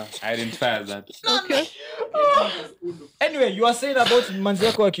 Yeah, I identify as that. okay. Anyway, you are saying about manzi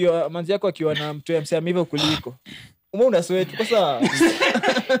yako akiwa na mtu msema hivyo kuliko. Umeona sweat kwa sawa.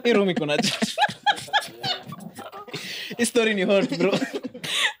 Hii room iko na Hii story ni hot bro.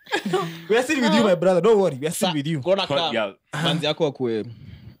 We are still with you my brother. Don't worry. We are still with you. Kona Hot kama girl. manzi yako akue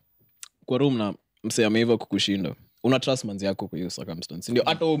kwa room na msee ameiva kukushinda. Una trust manzi yako kwa hiyo circumstance. Ndio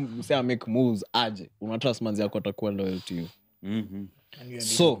hata msee make moves aje. Una trust manzi yako atakuwa loyal to you.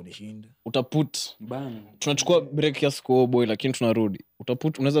 So utaput tunachukua break ya school boy lakini tunarudi.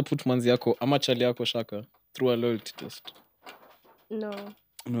 Unaweza put manzi yako ama chali yako shaka through a loyalty test.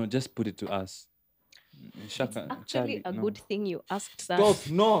 No, just put it to us. Shaka, Actually, Charlie, a no. good thing you asked that.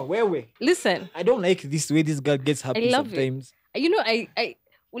 Stop. No, wait. Listen, I don't like this way this girl gets happy I love sometimes. you know, I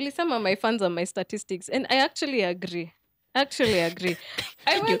ulisema my fans are my statistics, and I actually agree. Actually agree.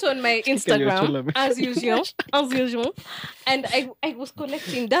 I went on my Instagram as usual, and I was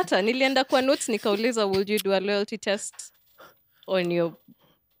collecting data. Nilienda kwa notes nikauliza, would you do a loyalty test on your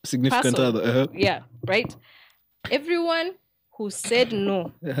Significant person? other. Yeah, right. Everyone who said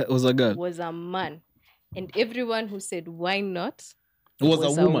no Was a girl. was a man, and everyone who said why not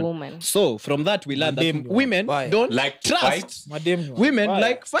Was a woman. So from that we learned that Madem, women why? don't Like to trust. fight? Madem, Women why?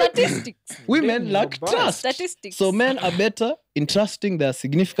 like fight. statistics. Women Madem, lack why? trust. Statistics. So men are better in trusting their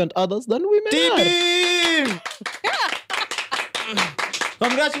significant others than women are. Team!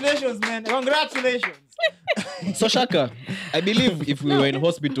 Congratulations, man. Congratulations. So Shaka, I believe if we were in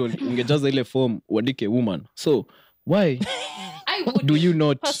hospital, ungejaza ile form uandike woman. So why I would do you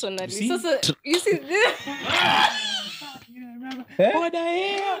not? personally. You see,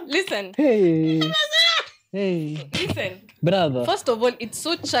 listen, Hey, listen. brother. First of all, it's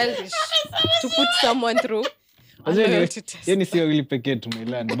so childish to put someone through a Anyway, loyalty test. yani sio really pekee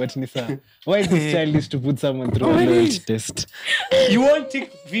tumeland, but ni sawa. Why is it childish to put someone through a loyalty test? You won't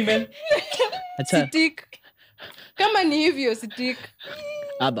take women. Acha Sitik. Kama ni hivyo sitik.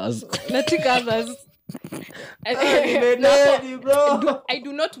 others. Natik others. And- Lady, bro. I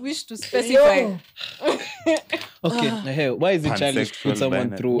do not wish to specify. Okay, hey, why is it childish to Pansexual put someone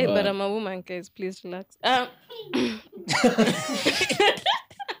binary. through? Hey, but I'm a woman, guys. Please relax.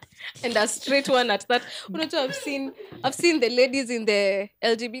 And a straight one at that. Unajua, I've seen the ladies in the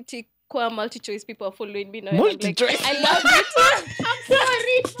LGBT qua multi-choice people are following me now. And I'm like, Multi-choice. I love it. I'm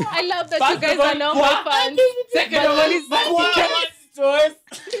sorry. I love that you guys are now my fans. Second of all is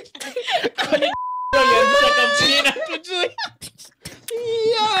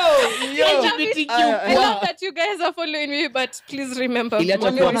I love that you guys are following me, but please remember, Iliacha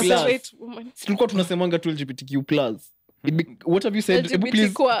I'm kuwa a class. straight woman. Tulikuwa tunasemanga tu LGBTQ+. What have you said? Ebu LGBT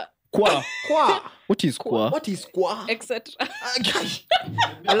please. qua, Kwa. Kwa. What is kwa? What is kwa? etc.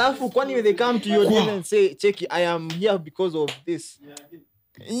 Alafu kwani when they come to your DM and say, Cheki, I am here because of this.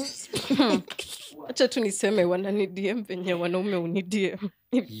 Acha tu niseme wanani DM venye wanaume uni DM.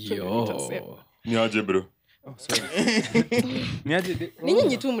 Yo. Niaje bro. Ni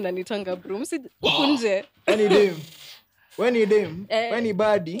nyinyi tu mnanitanga bro. Msikunje. When you dem, when you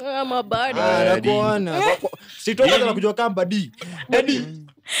body. I'm a bad. Nakuona. Sitoka na kujua kama badi. Badi.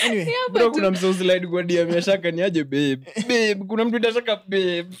 Anyway, Bro, kuna mse uslide kwa DM ya Shaka ni aje babe. Babe, kuna mtu anataka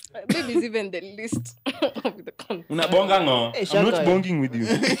babe. Baby is even the least of the con. Unabonga ngo. Hey, I'm Shaka. not bonging with you.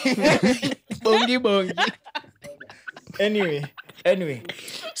 Bongi bongi. anyway.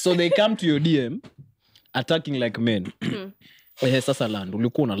 So they come to your DM attacking like men. Sasa land.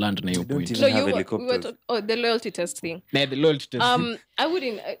 Ulikuwa una land na hiyo point. So have we were helicopters. the loyalty test thing. Na the loyalty test. I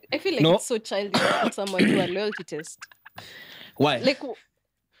wouldn't. I feel like No. it's so childish to put someone through a loyalty test. Why? Like,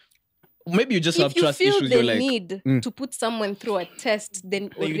 Maybe you just have if you trust feel issues. the You're like, need to put someone through a test, then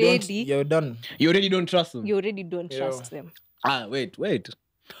You're done. you already don't trust them. you already don't trust them. Wait.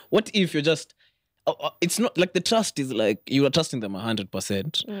 What if you're just it's not like the trust is like you are trusting them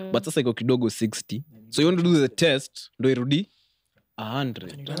 100%, but sasa iko kidogo 60. So you want to do the test, ndo irudi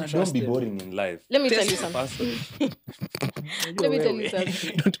 100. Don't be boring in life. Let me tell you something. Let me tell you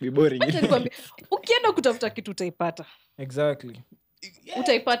something. Don't be boring. Acha nikwambie, ukienda kutafuta kitu utaipata. Exactly.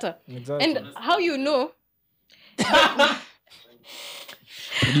 Utaipata. And how you know?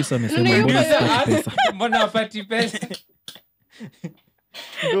 Producer No, amesema you mbona know- sipati pesa. Mbona wapati pesa?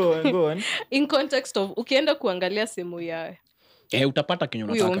 Go on. In context of ukienda kuangalia sehemu ya Utapata kenye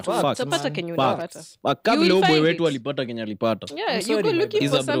huyo unataka. mtu, Facts. utapata kenye Facts. unapata. Kabla You will huyo boy find wetu it. alipata kenye alipata. Yeah, I'm you sorry, go my looking bad.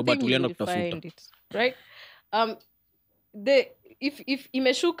 for Iza bro, but something, you ulienda will kutafuta. find it, right? If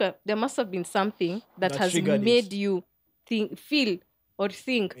imeshuka, there must have been something that That has triggered made it. you feel or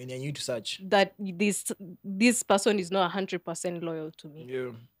think And you need to search. that this person is not 100% loyal to me.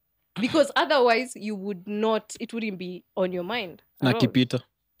 Yeah. Because otherwise, you would not. It wouldn't be on your mind. Na at all. kipita.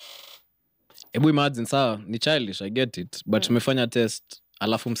 Ebu imagine sawa, ni childish, I get it, but tumefanya test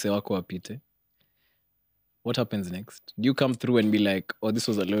alafu mse wako apite. What happens next? Do you come through and be like, oh, this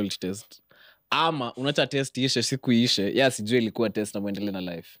was a loyalty test? Ama unacha test ishe siku ishe, ya sijui ilikuwa test na muendelee na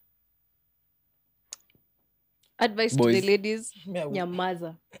life. Advice Boys. to the ladies: Yeah,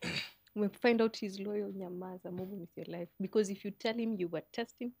 nyamaza. When you find out he's loyal, nyamaza, move with your life. Because if you tell him you were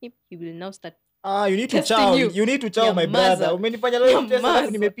testing him, he will now start. you need to Testing chow. you. You need to chow, my Nyamaza. brother. Umenifanya leo test Nyamaza.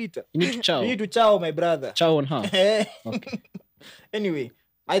 alafu nimepita. You need to chow. You need to chow, my brother. Chow on her. Anyway,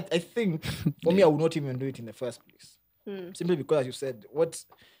 I think for me, I would not even do it in the first place. Simply because, as you said,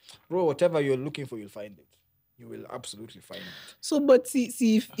 whatever you're looking for, you'll find it. you will absolutely find it. So, but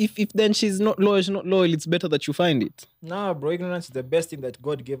see if then she's not loyal, it's better that you find it. Nah, bro, ignorance is the best thing that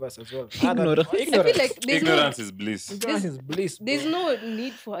God gave us as well. Ignorance. I feel like Ignorance is bliss. Ignorance is bliss, bro. there's no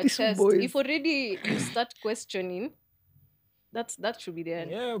need for a These test. boys. If already you start questioning, that should be the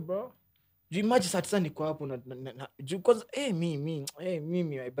end. Yeah, bro. Do you imagine sasa niko hapo because mimi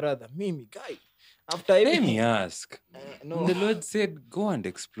my brother, mimi guy. After Let everything, me ask. no. The Lord said, go and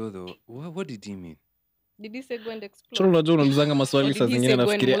explore though. What did he mean? Did he say go and Choro explore? unajua unaulizanga maswali Or saa did he zingine say go and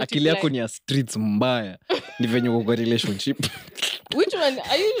nafikiria akili yako multiply? ni ya streets mbaya. Ni venye uko kwa relationship. Which one?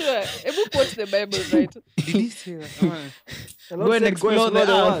 Are you sure? Able quote the Bible, right? Did he say that? The Lord Go and said, explore the earth.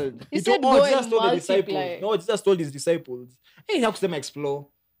 world. He He said, told- go Jesus and told the multiply. disciples. No, Jesus told his disciples. Hey, hakusema explore.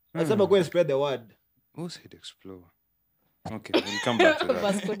 Alisema go and spread the word. Who said explore? Okay, we'll come back to that.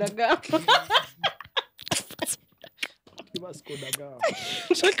 Vasco da Gama. Give us code again.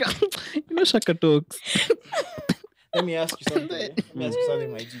 Shaka. You know Shaka talks. Let me ask you something. Let me ask you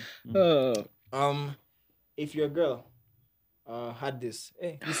something, my G. If your girl had this,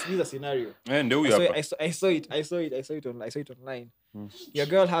 this is a scenario. And there we I are. saw it online. Your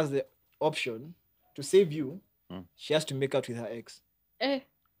girl has the option to save you. She has to make out with her ex.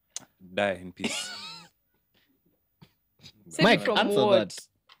 Die in peace. Save Mike, from answer what? that.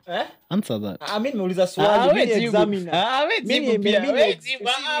 Eh? Answer that. I mean, muuliza swali. Mimi examiner. Mimi examiner.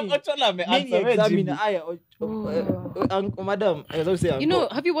 Aya, madam, I was going to say, You know,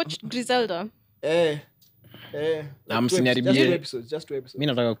 have you watched Griselda? Msiniharibie. just 2 episodes. Mi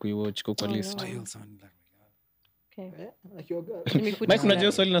nataka kuiwatch kwa list. no. You'll sound like Okay. Like your girl. Let me put Mike, it unajua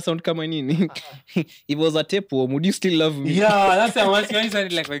down. swali na sound kama nini? If it was a tapeworm, would you still love me? yeah, that's how once you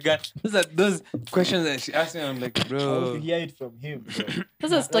sounded like my God. Those questions that she asked me, I'm like, I want bro. to hear it from him.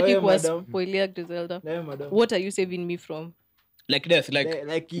 Sasa sitaki Wewe, kuwa madam. spoilia Griselda. No, madam. What are you saving me from? Like death,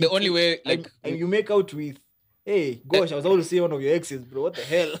 like the only way, like and you make out with, hey, gosh, I was about to say one of your exes, bro. What the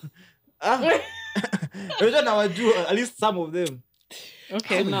hell? At least some of them.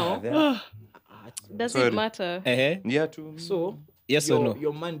 Okay, now. Does Sorry. it matter? Yeah, too. So, yes or no?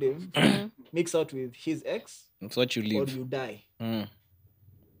 your man them makes out with his ex, That's what you or leave. you die.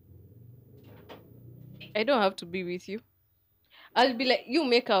 I don't have to be with you. I'll be like, you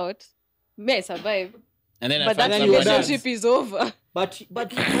make out. May I survive? And then But I that find someone relationship else. is over. But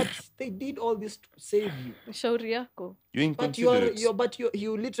they did all this to save you. Shauri yako. You're But inconsiderate.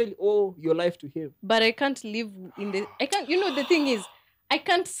 you literally owe your life to him. But I can't live in the... I can't... You know, the thing is, I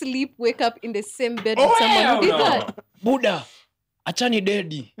can't sleep, wake up in the same bed with someone who did that. Buddha, achani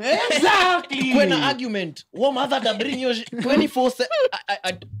dedi. Exactly. When an argument, what mother that bring you 24/7.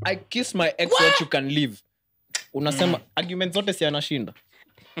 I kiss my ex what you can live. Unasema argument zote si anashinda.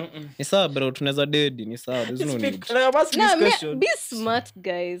 Ni sawa bro, tunaweza dedi, ni sawa. There's no need. I'm asking this question. Be smart,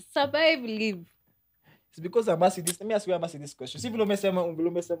 guys. Survive, live. It's because I'm asking this. Let me ask you, I'm asking this question. See, you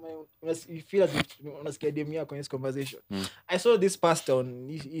feel as if unasikia dem yako in this conversation. I saw this pastor on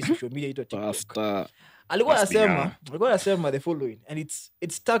his social media, TikTok. Pastor. Alikuwa anasema the following, and it's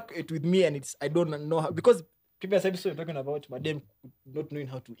stuck it with me, and it's I don't know how, because previous episode talking about madam not knowing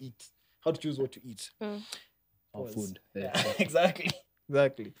how to eat, how to choose what to eat. Or food. Exactly.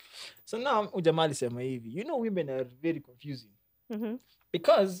 So now ujamaa alisema hivi, you know, women are very confusing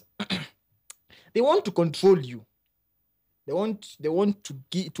because they want to control you. They want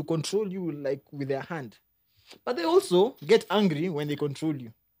to control you like with their hand, but they also get angry when they control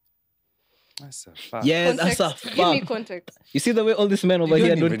you. That's a fact. Yes, Context. that's a Give me fact. context. You see the way all these men over You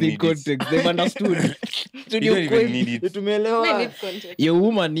here don't don't even think need it. context. They've understood. You don't even need it. I Tumeelewa. need context. Your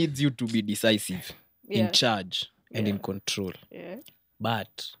woman needs you to be decisive, Yeah. in charge, and in control. Yeah.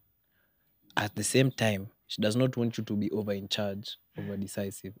 But at the same time, she does not want you to be over in charge, over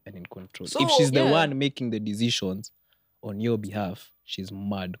decisive, and in control. So, if she's the yeah. one making the decisions on your behalf, she's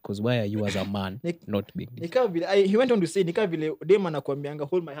mad. Because why are you as a man not being this? Nika vile he went on to say nika vile dem anakuambianga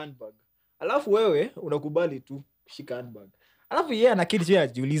hold my handbag. Alafu wewe unakubali tu shika handbag. Alafu yeye anakiri tu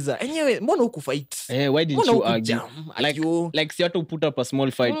anajiuliza, "Enyewe mbona huku fight?" Why didn't Mbona you huku argue? jam? Like si hata put up a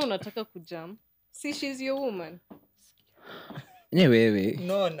small fight. Mbona unataka kujam? See, she's your woman. Nye wewe.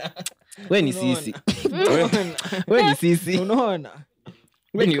 Unaona? We ni Unaona? sisi. We ni sisi. Unaona?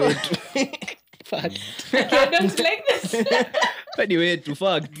 We ni wetu. Fact. I don't like this. We ni wetu.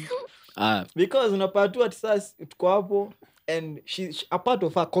 Fact. Because unapata ati sasa tuko hapo and she a part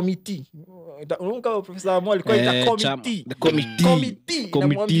of her committee. Unakumbuka Professor Amo alikuwa ita committee. The committee. Committee.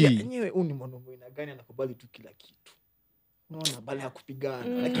 Inamwambia, Committee. enyewe huyu ni mwanaume aina gani anakubali tu kila kitu. Unaona bala ya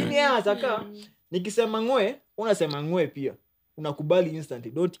kupigana. Lakini yeye ataka nikisema ngoe, unasema ngoe pia. Unakubali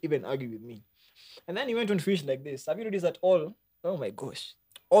instantly. Don't even argue with me. And then he went on to finish like this. Have you noticed at all? Oh my gosh.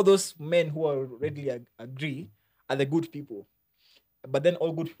 all those men who are readily agree are the good people, but then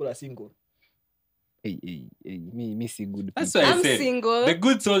all good people are single. Me see good That's people. why I I'm said single. the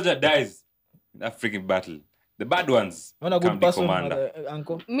good soldier dies in that freaking battle. The bad ones Not a become good the person, commander.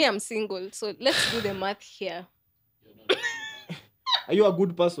 uncle. Me, I'm single. So let's do the math here. Are you a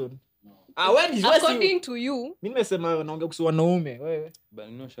good person? When is According to you, mimi nimesema naongea kuhusu wanaume wewe. But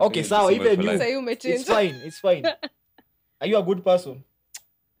you know, Okay, Shaka sawa, will be single even for you. life. say you may change. It's fine. Are you a good person?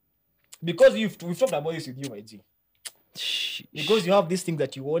 Because we've talked about this with you, my G. Because you have this thing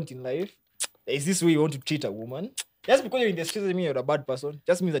that you want in life. Is this way you want to treat a woman? Just because you're in the streets doesn't mean you're a bad person.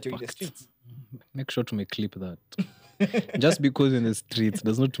 Just means that you're in the streets. Make sure to make clip that. Just because you're in the streets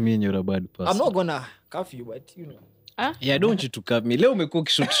does not mean you're a bad person. I'm not gonna cuff you, but you know. Yeah, I don't want you to cut me. Leo umekuwa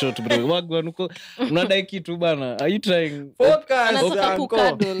short bro. Wagwan uko unadai kitu bana. Are you trying? Focus, anataka uncle.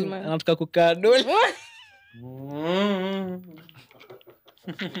 kukadol, man. Anataka kukadol.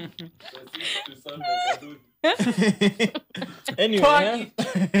 Anyway,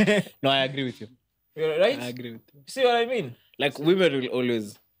 yeah? No, I agree with you. You're right? I agree with you. See what I mean? Like women will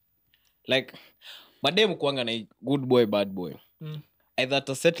always like madem kuanga na good boy bad boy. Either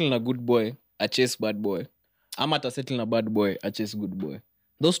to settle na good boy, a chase bad boy. Ama to settle na bad boy, a chase good boy.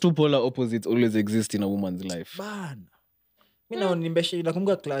 Those two polar opposites always exist in a woman's life. Bana. Mimi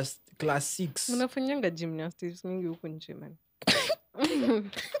nakumbuka class 6. Mnafanyanga gymnastics mingi huko nje, man.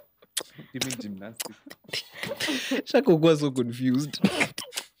 Give me gymnastics. Shako was so confused.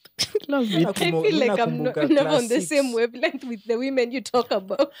 Love it. I feel like I'm not on the same wavelength with the women you talk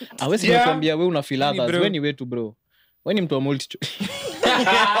about. Awezi nakwambia we una feel others. bro. When you wetu bro. When you mtu wa multi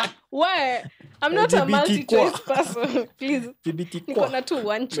Why? I'm not a LGBT multi-choice person. Please. TBT Niko na tu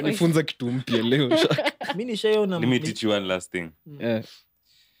one choice. Nifunza kitu mpya leo. Shaka. Mimi nishaiona Let me teach you one last thing. Yeah.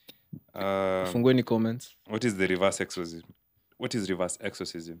 Fungueni comments. What is the reverse exorcism? What is reverse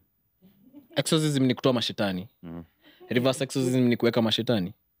exorcism? Exorcism ni kutoa mashetani. Reverse exorcism ni kuweka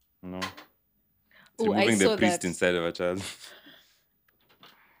mashetani. No. It's Oh, I removing the saw priest that. inside of a child.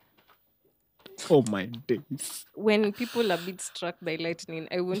 Oh my days. When people are a bit struck by lightning,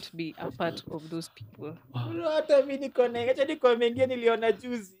 I won't be a part of those people. hata mimi niko na acha niko mengine niliona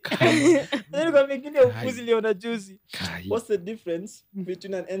juzi. Acha niko mengine upuzi niliona juzi. What's the difference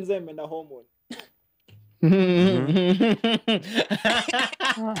between an enzyme and a hormone?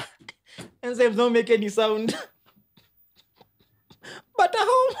 Enzymes don't make any sound. But the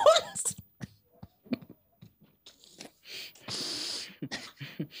hormones.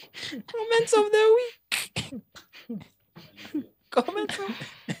 Comments of the week. Comments of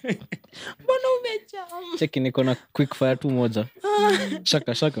Mbona umejam? Cheki niko na quick fire tu moja.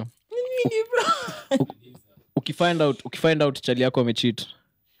 Shaka. Nini bro? Ukifind out chali yako amecheat.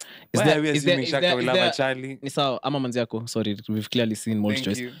 Why are we assuming Shaka will have a Charlie? Ni sawa ama manzi yako? Sorry, we've clearly seen multi Thank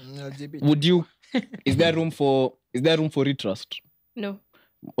choice. you. Would you is there room for retrust? No.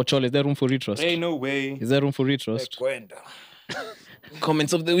 Ochole, is there room for retrust? Hey, no way. Is there room for retrust? Kwenda.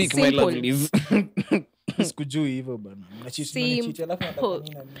 Comments of the week, my Simple. lovelies. Sikujui hivyo bana. Mnacheat alafu nataka nini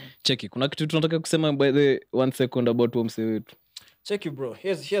na nini? Cheki, kuna kitu tunataka kusema by the 1 second about mse wetu. Check you bro.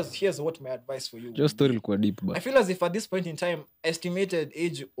 Here's what my advice for you. Just story ilikuwa deep I but. feel as if at this point in time, estimated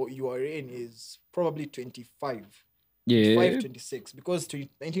age you are in is probably 25. Yeah. 26 because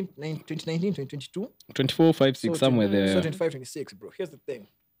 2019 2022 24, 5, 6 somewhere so there. 25 26 bro. Here's the thing.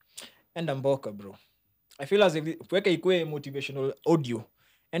 Enda mboka bro. I feel as if weke ikue motivational audio.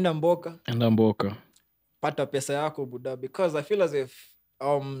 Enda mboka, And Mboka. pata pesa yako buda, because I feel as if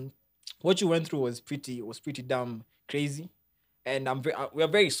what you went through was pretty damn crazy, and we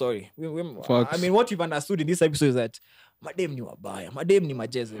are very sorry. I mean, what you've understood in this episode is that madem ni wabaya, madem ni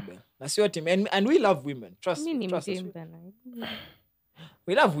majezebel. That's what I mean. And we love women. Trust Mi ni us. mdem bana.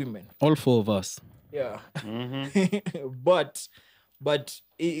 We love women. All 4 of us. Yeah. but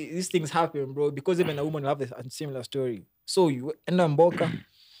these things happen, bro, because even a woman will have a similar story. So you end up mboka,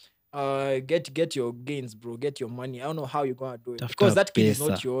 get your gains, bro. Get your money. I don't know how you're gonna do it because that kid is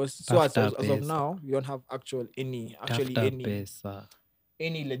not yours. So as of now, you don't have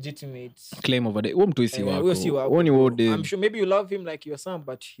any legitimate Claim over there. Huo mtu si we'll see wako. what- Huo ni wode. I'm sure maybe you love him like your son,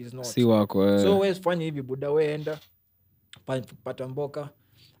 but he's not. Si wako. So wewe fanya hivi buda, wewe enda pata mboka,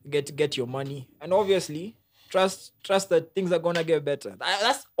 get your money, and obviously trust that things are gonna get better.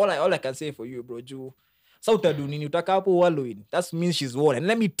 That's all I can say for you, bro. Juu sa utadu nini, utaka hapo wallowing. That means she's won. And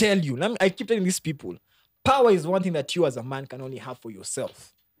let me tell you, I keep telling these people, power is one thing that you as a man can only have for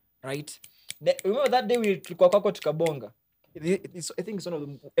yourself, right? Remember that day we tulikuwa kwako tukabonga. I think it's one of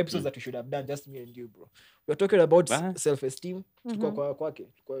the episodes that we should have done, just me and you, bro. We're talking about self-esteem. Tulikuwa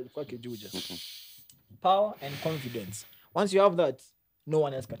kwake Juja. Power and confidence. Once you have that, no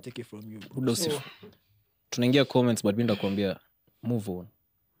one else can take it from you. Buda tunaingia comments but mi ndakuambia move on.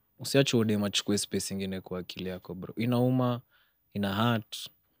 Usiache udem achukue space ingine kwa akili yako bro. Inauma, ina hurt.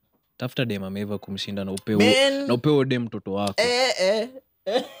 Tafuta dem ameiva kumshinda na upeo udem mtoto wako.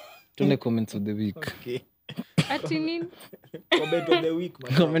 Tuende comments of the week. Okay. Ati nini? Comment of the week,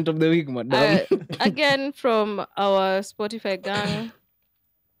 man. Comment of the week, madam. Again from our Spotify gang.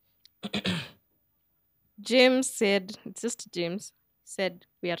 James said, it's just James, said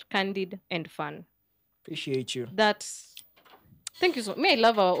we are candid and fun. Appreciate you. Thank you so much. I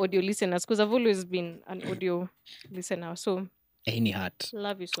love our audio listeners because I've always been an audio listener. So Any heart.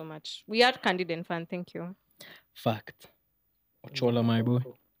 love you so much. We are candid and fun. Thank you. Fact. Ochola, my boy.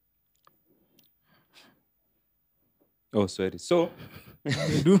 Oh, sorry. So,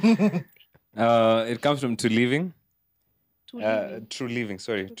 it comes from To Living. True Living,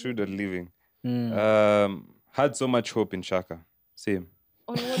 sorry. True the Living. Had so much hope in Shaka. Same.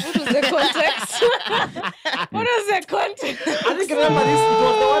 On what was the context? What was the context? I think I remember this. It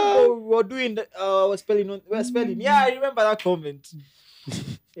was the one we were doing. Was spelling. Yeah, I remember that comment.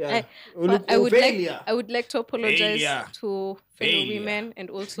 Yeah. I would like to apologize to fellow women, and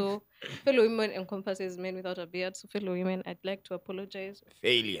also fellow women encompasses men without a beard. So fellow women, I'd like to apologize.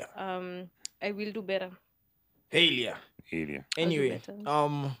 Failure. I will do better. Failure. Anyway, better.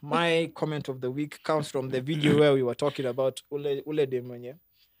 my comment of the week comes from the video where we were talking about ule dem mwenye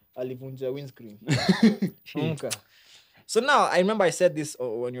alivunja windscreen. Okay. So now I remember I said this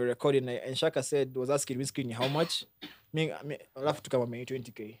when you were recording, and Shaka was asking windscreen how much. Alafu tukamwambia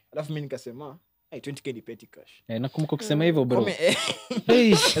 20k. Alafu mimi nikasema 20k ni petty cash. Nakumbuka kusema hivyo bro.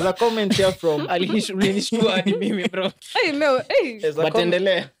 There's a comment here from Alinishtua hadi mimi bro. Hey, Mel, hey. There's a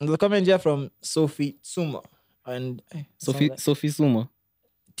comment here from Sophie Suma and Sophie Suma.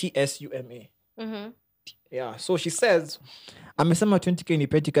 TSUMA. Mm-hmm. Yeah, so she says amesema 20k ni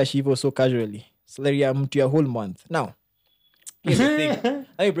petty cash hivyo so casually. Salary ya mtu ya whole month. Now, here's the thing.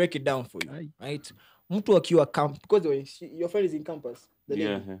 Let me break it down for you, right? Mtu akiwa because your friend is in campus.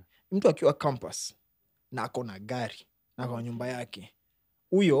 Mtu akiwa campus na ako na gari na kwa nyumba yake,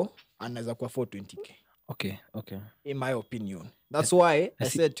 huyo anaweza kuwa 420k. Okay. In my opinion. That's why I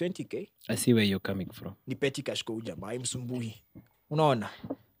said 20k. I see where you're coming from. Ni petty cash kwa ujamaa, haimsumbui. Unaona?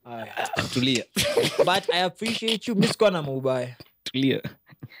 Tulia. But I appreciate you, Miss Kona Mubaya. Tulia.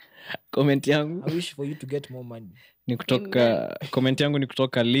 Comment yangu I wish for you to get more money. ni kutoka comment yangu ni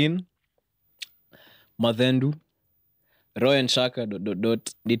kutoka Lynn Madhendu Roy and Shaka ...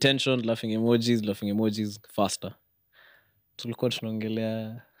 detention laughing emojis faster. Tulikuwa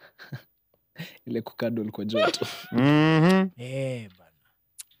tunaongelea ile kukadol kwa joto. Bana.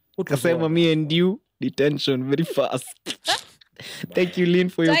 Kasema me and you detention very fast. Thank you Lynn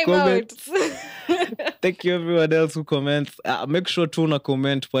for your Time comment. out. Thank you everyone else who comments. Make sure to una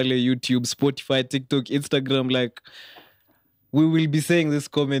comment pale YouTube, Spotify, TikTok, Instagram. Like we will be saying this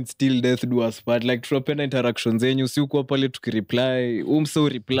comments till death do us part. Like tunapenda interactions zenyu, si uko pale tukireply, umso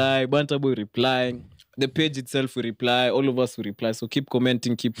reply, Bantaboy replying, the page itself will reply, all of us will reply. So keep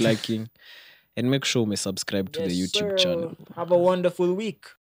commenting, keep liking, and make sure you subscribe to the YouTube channel. Have a wonderful week.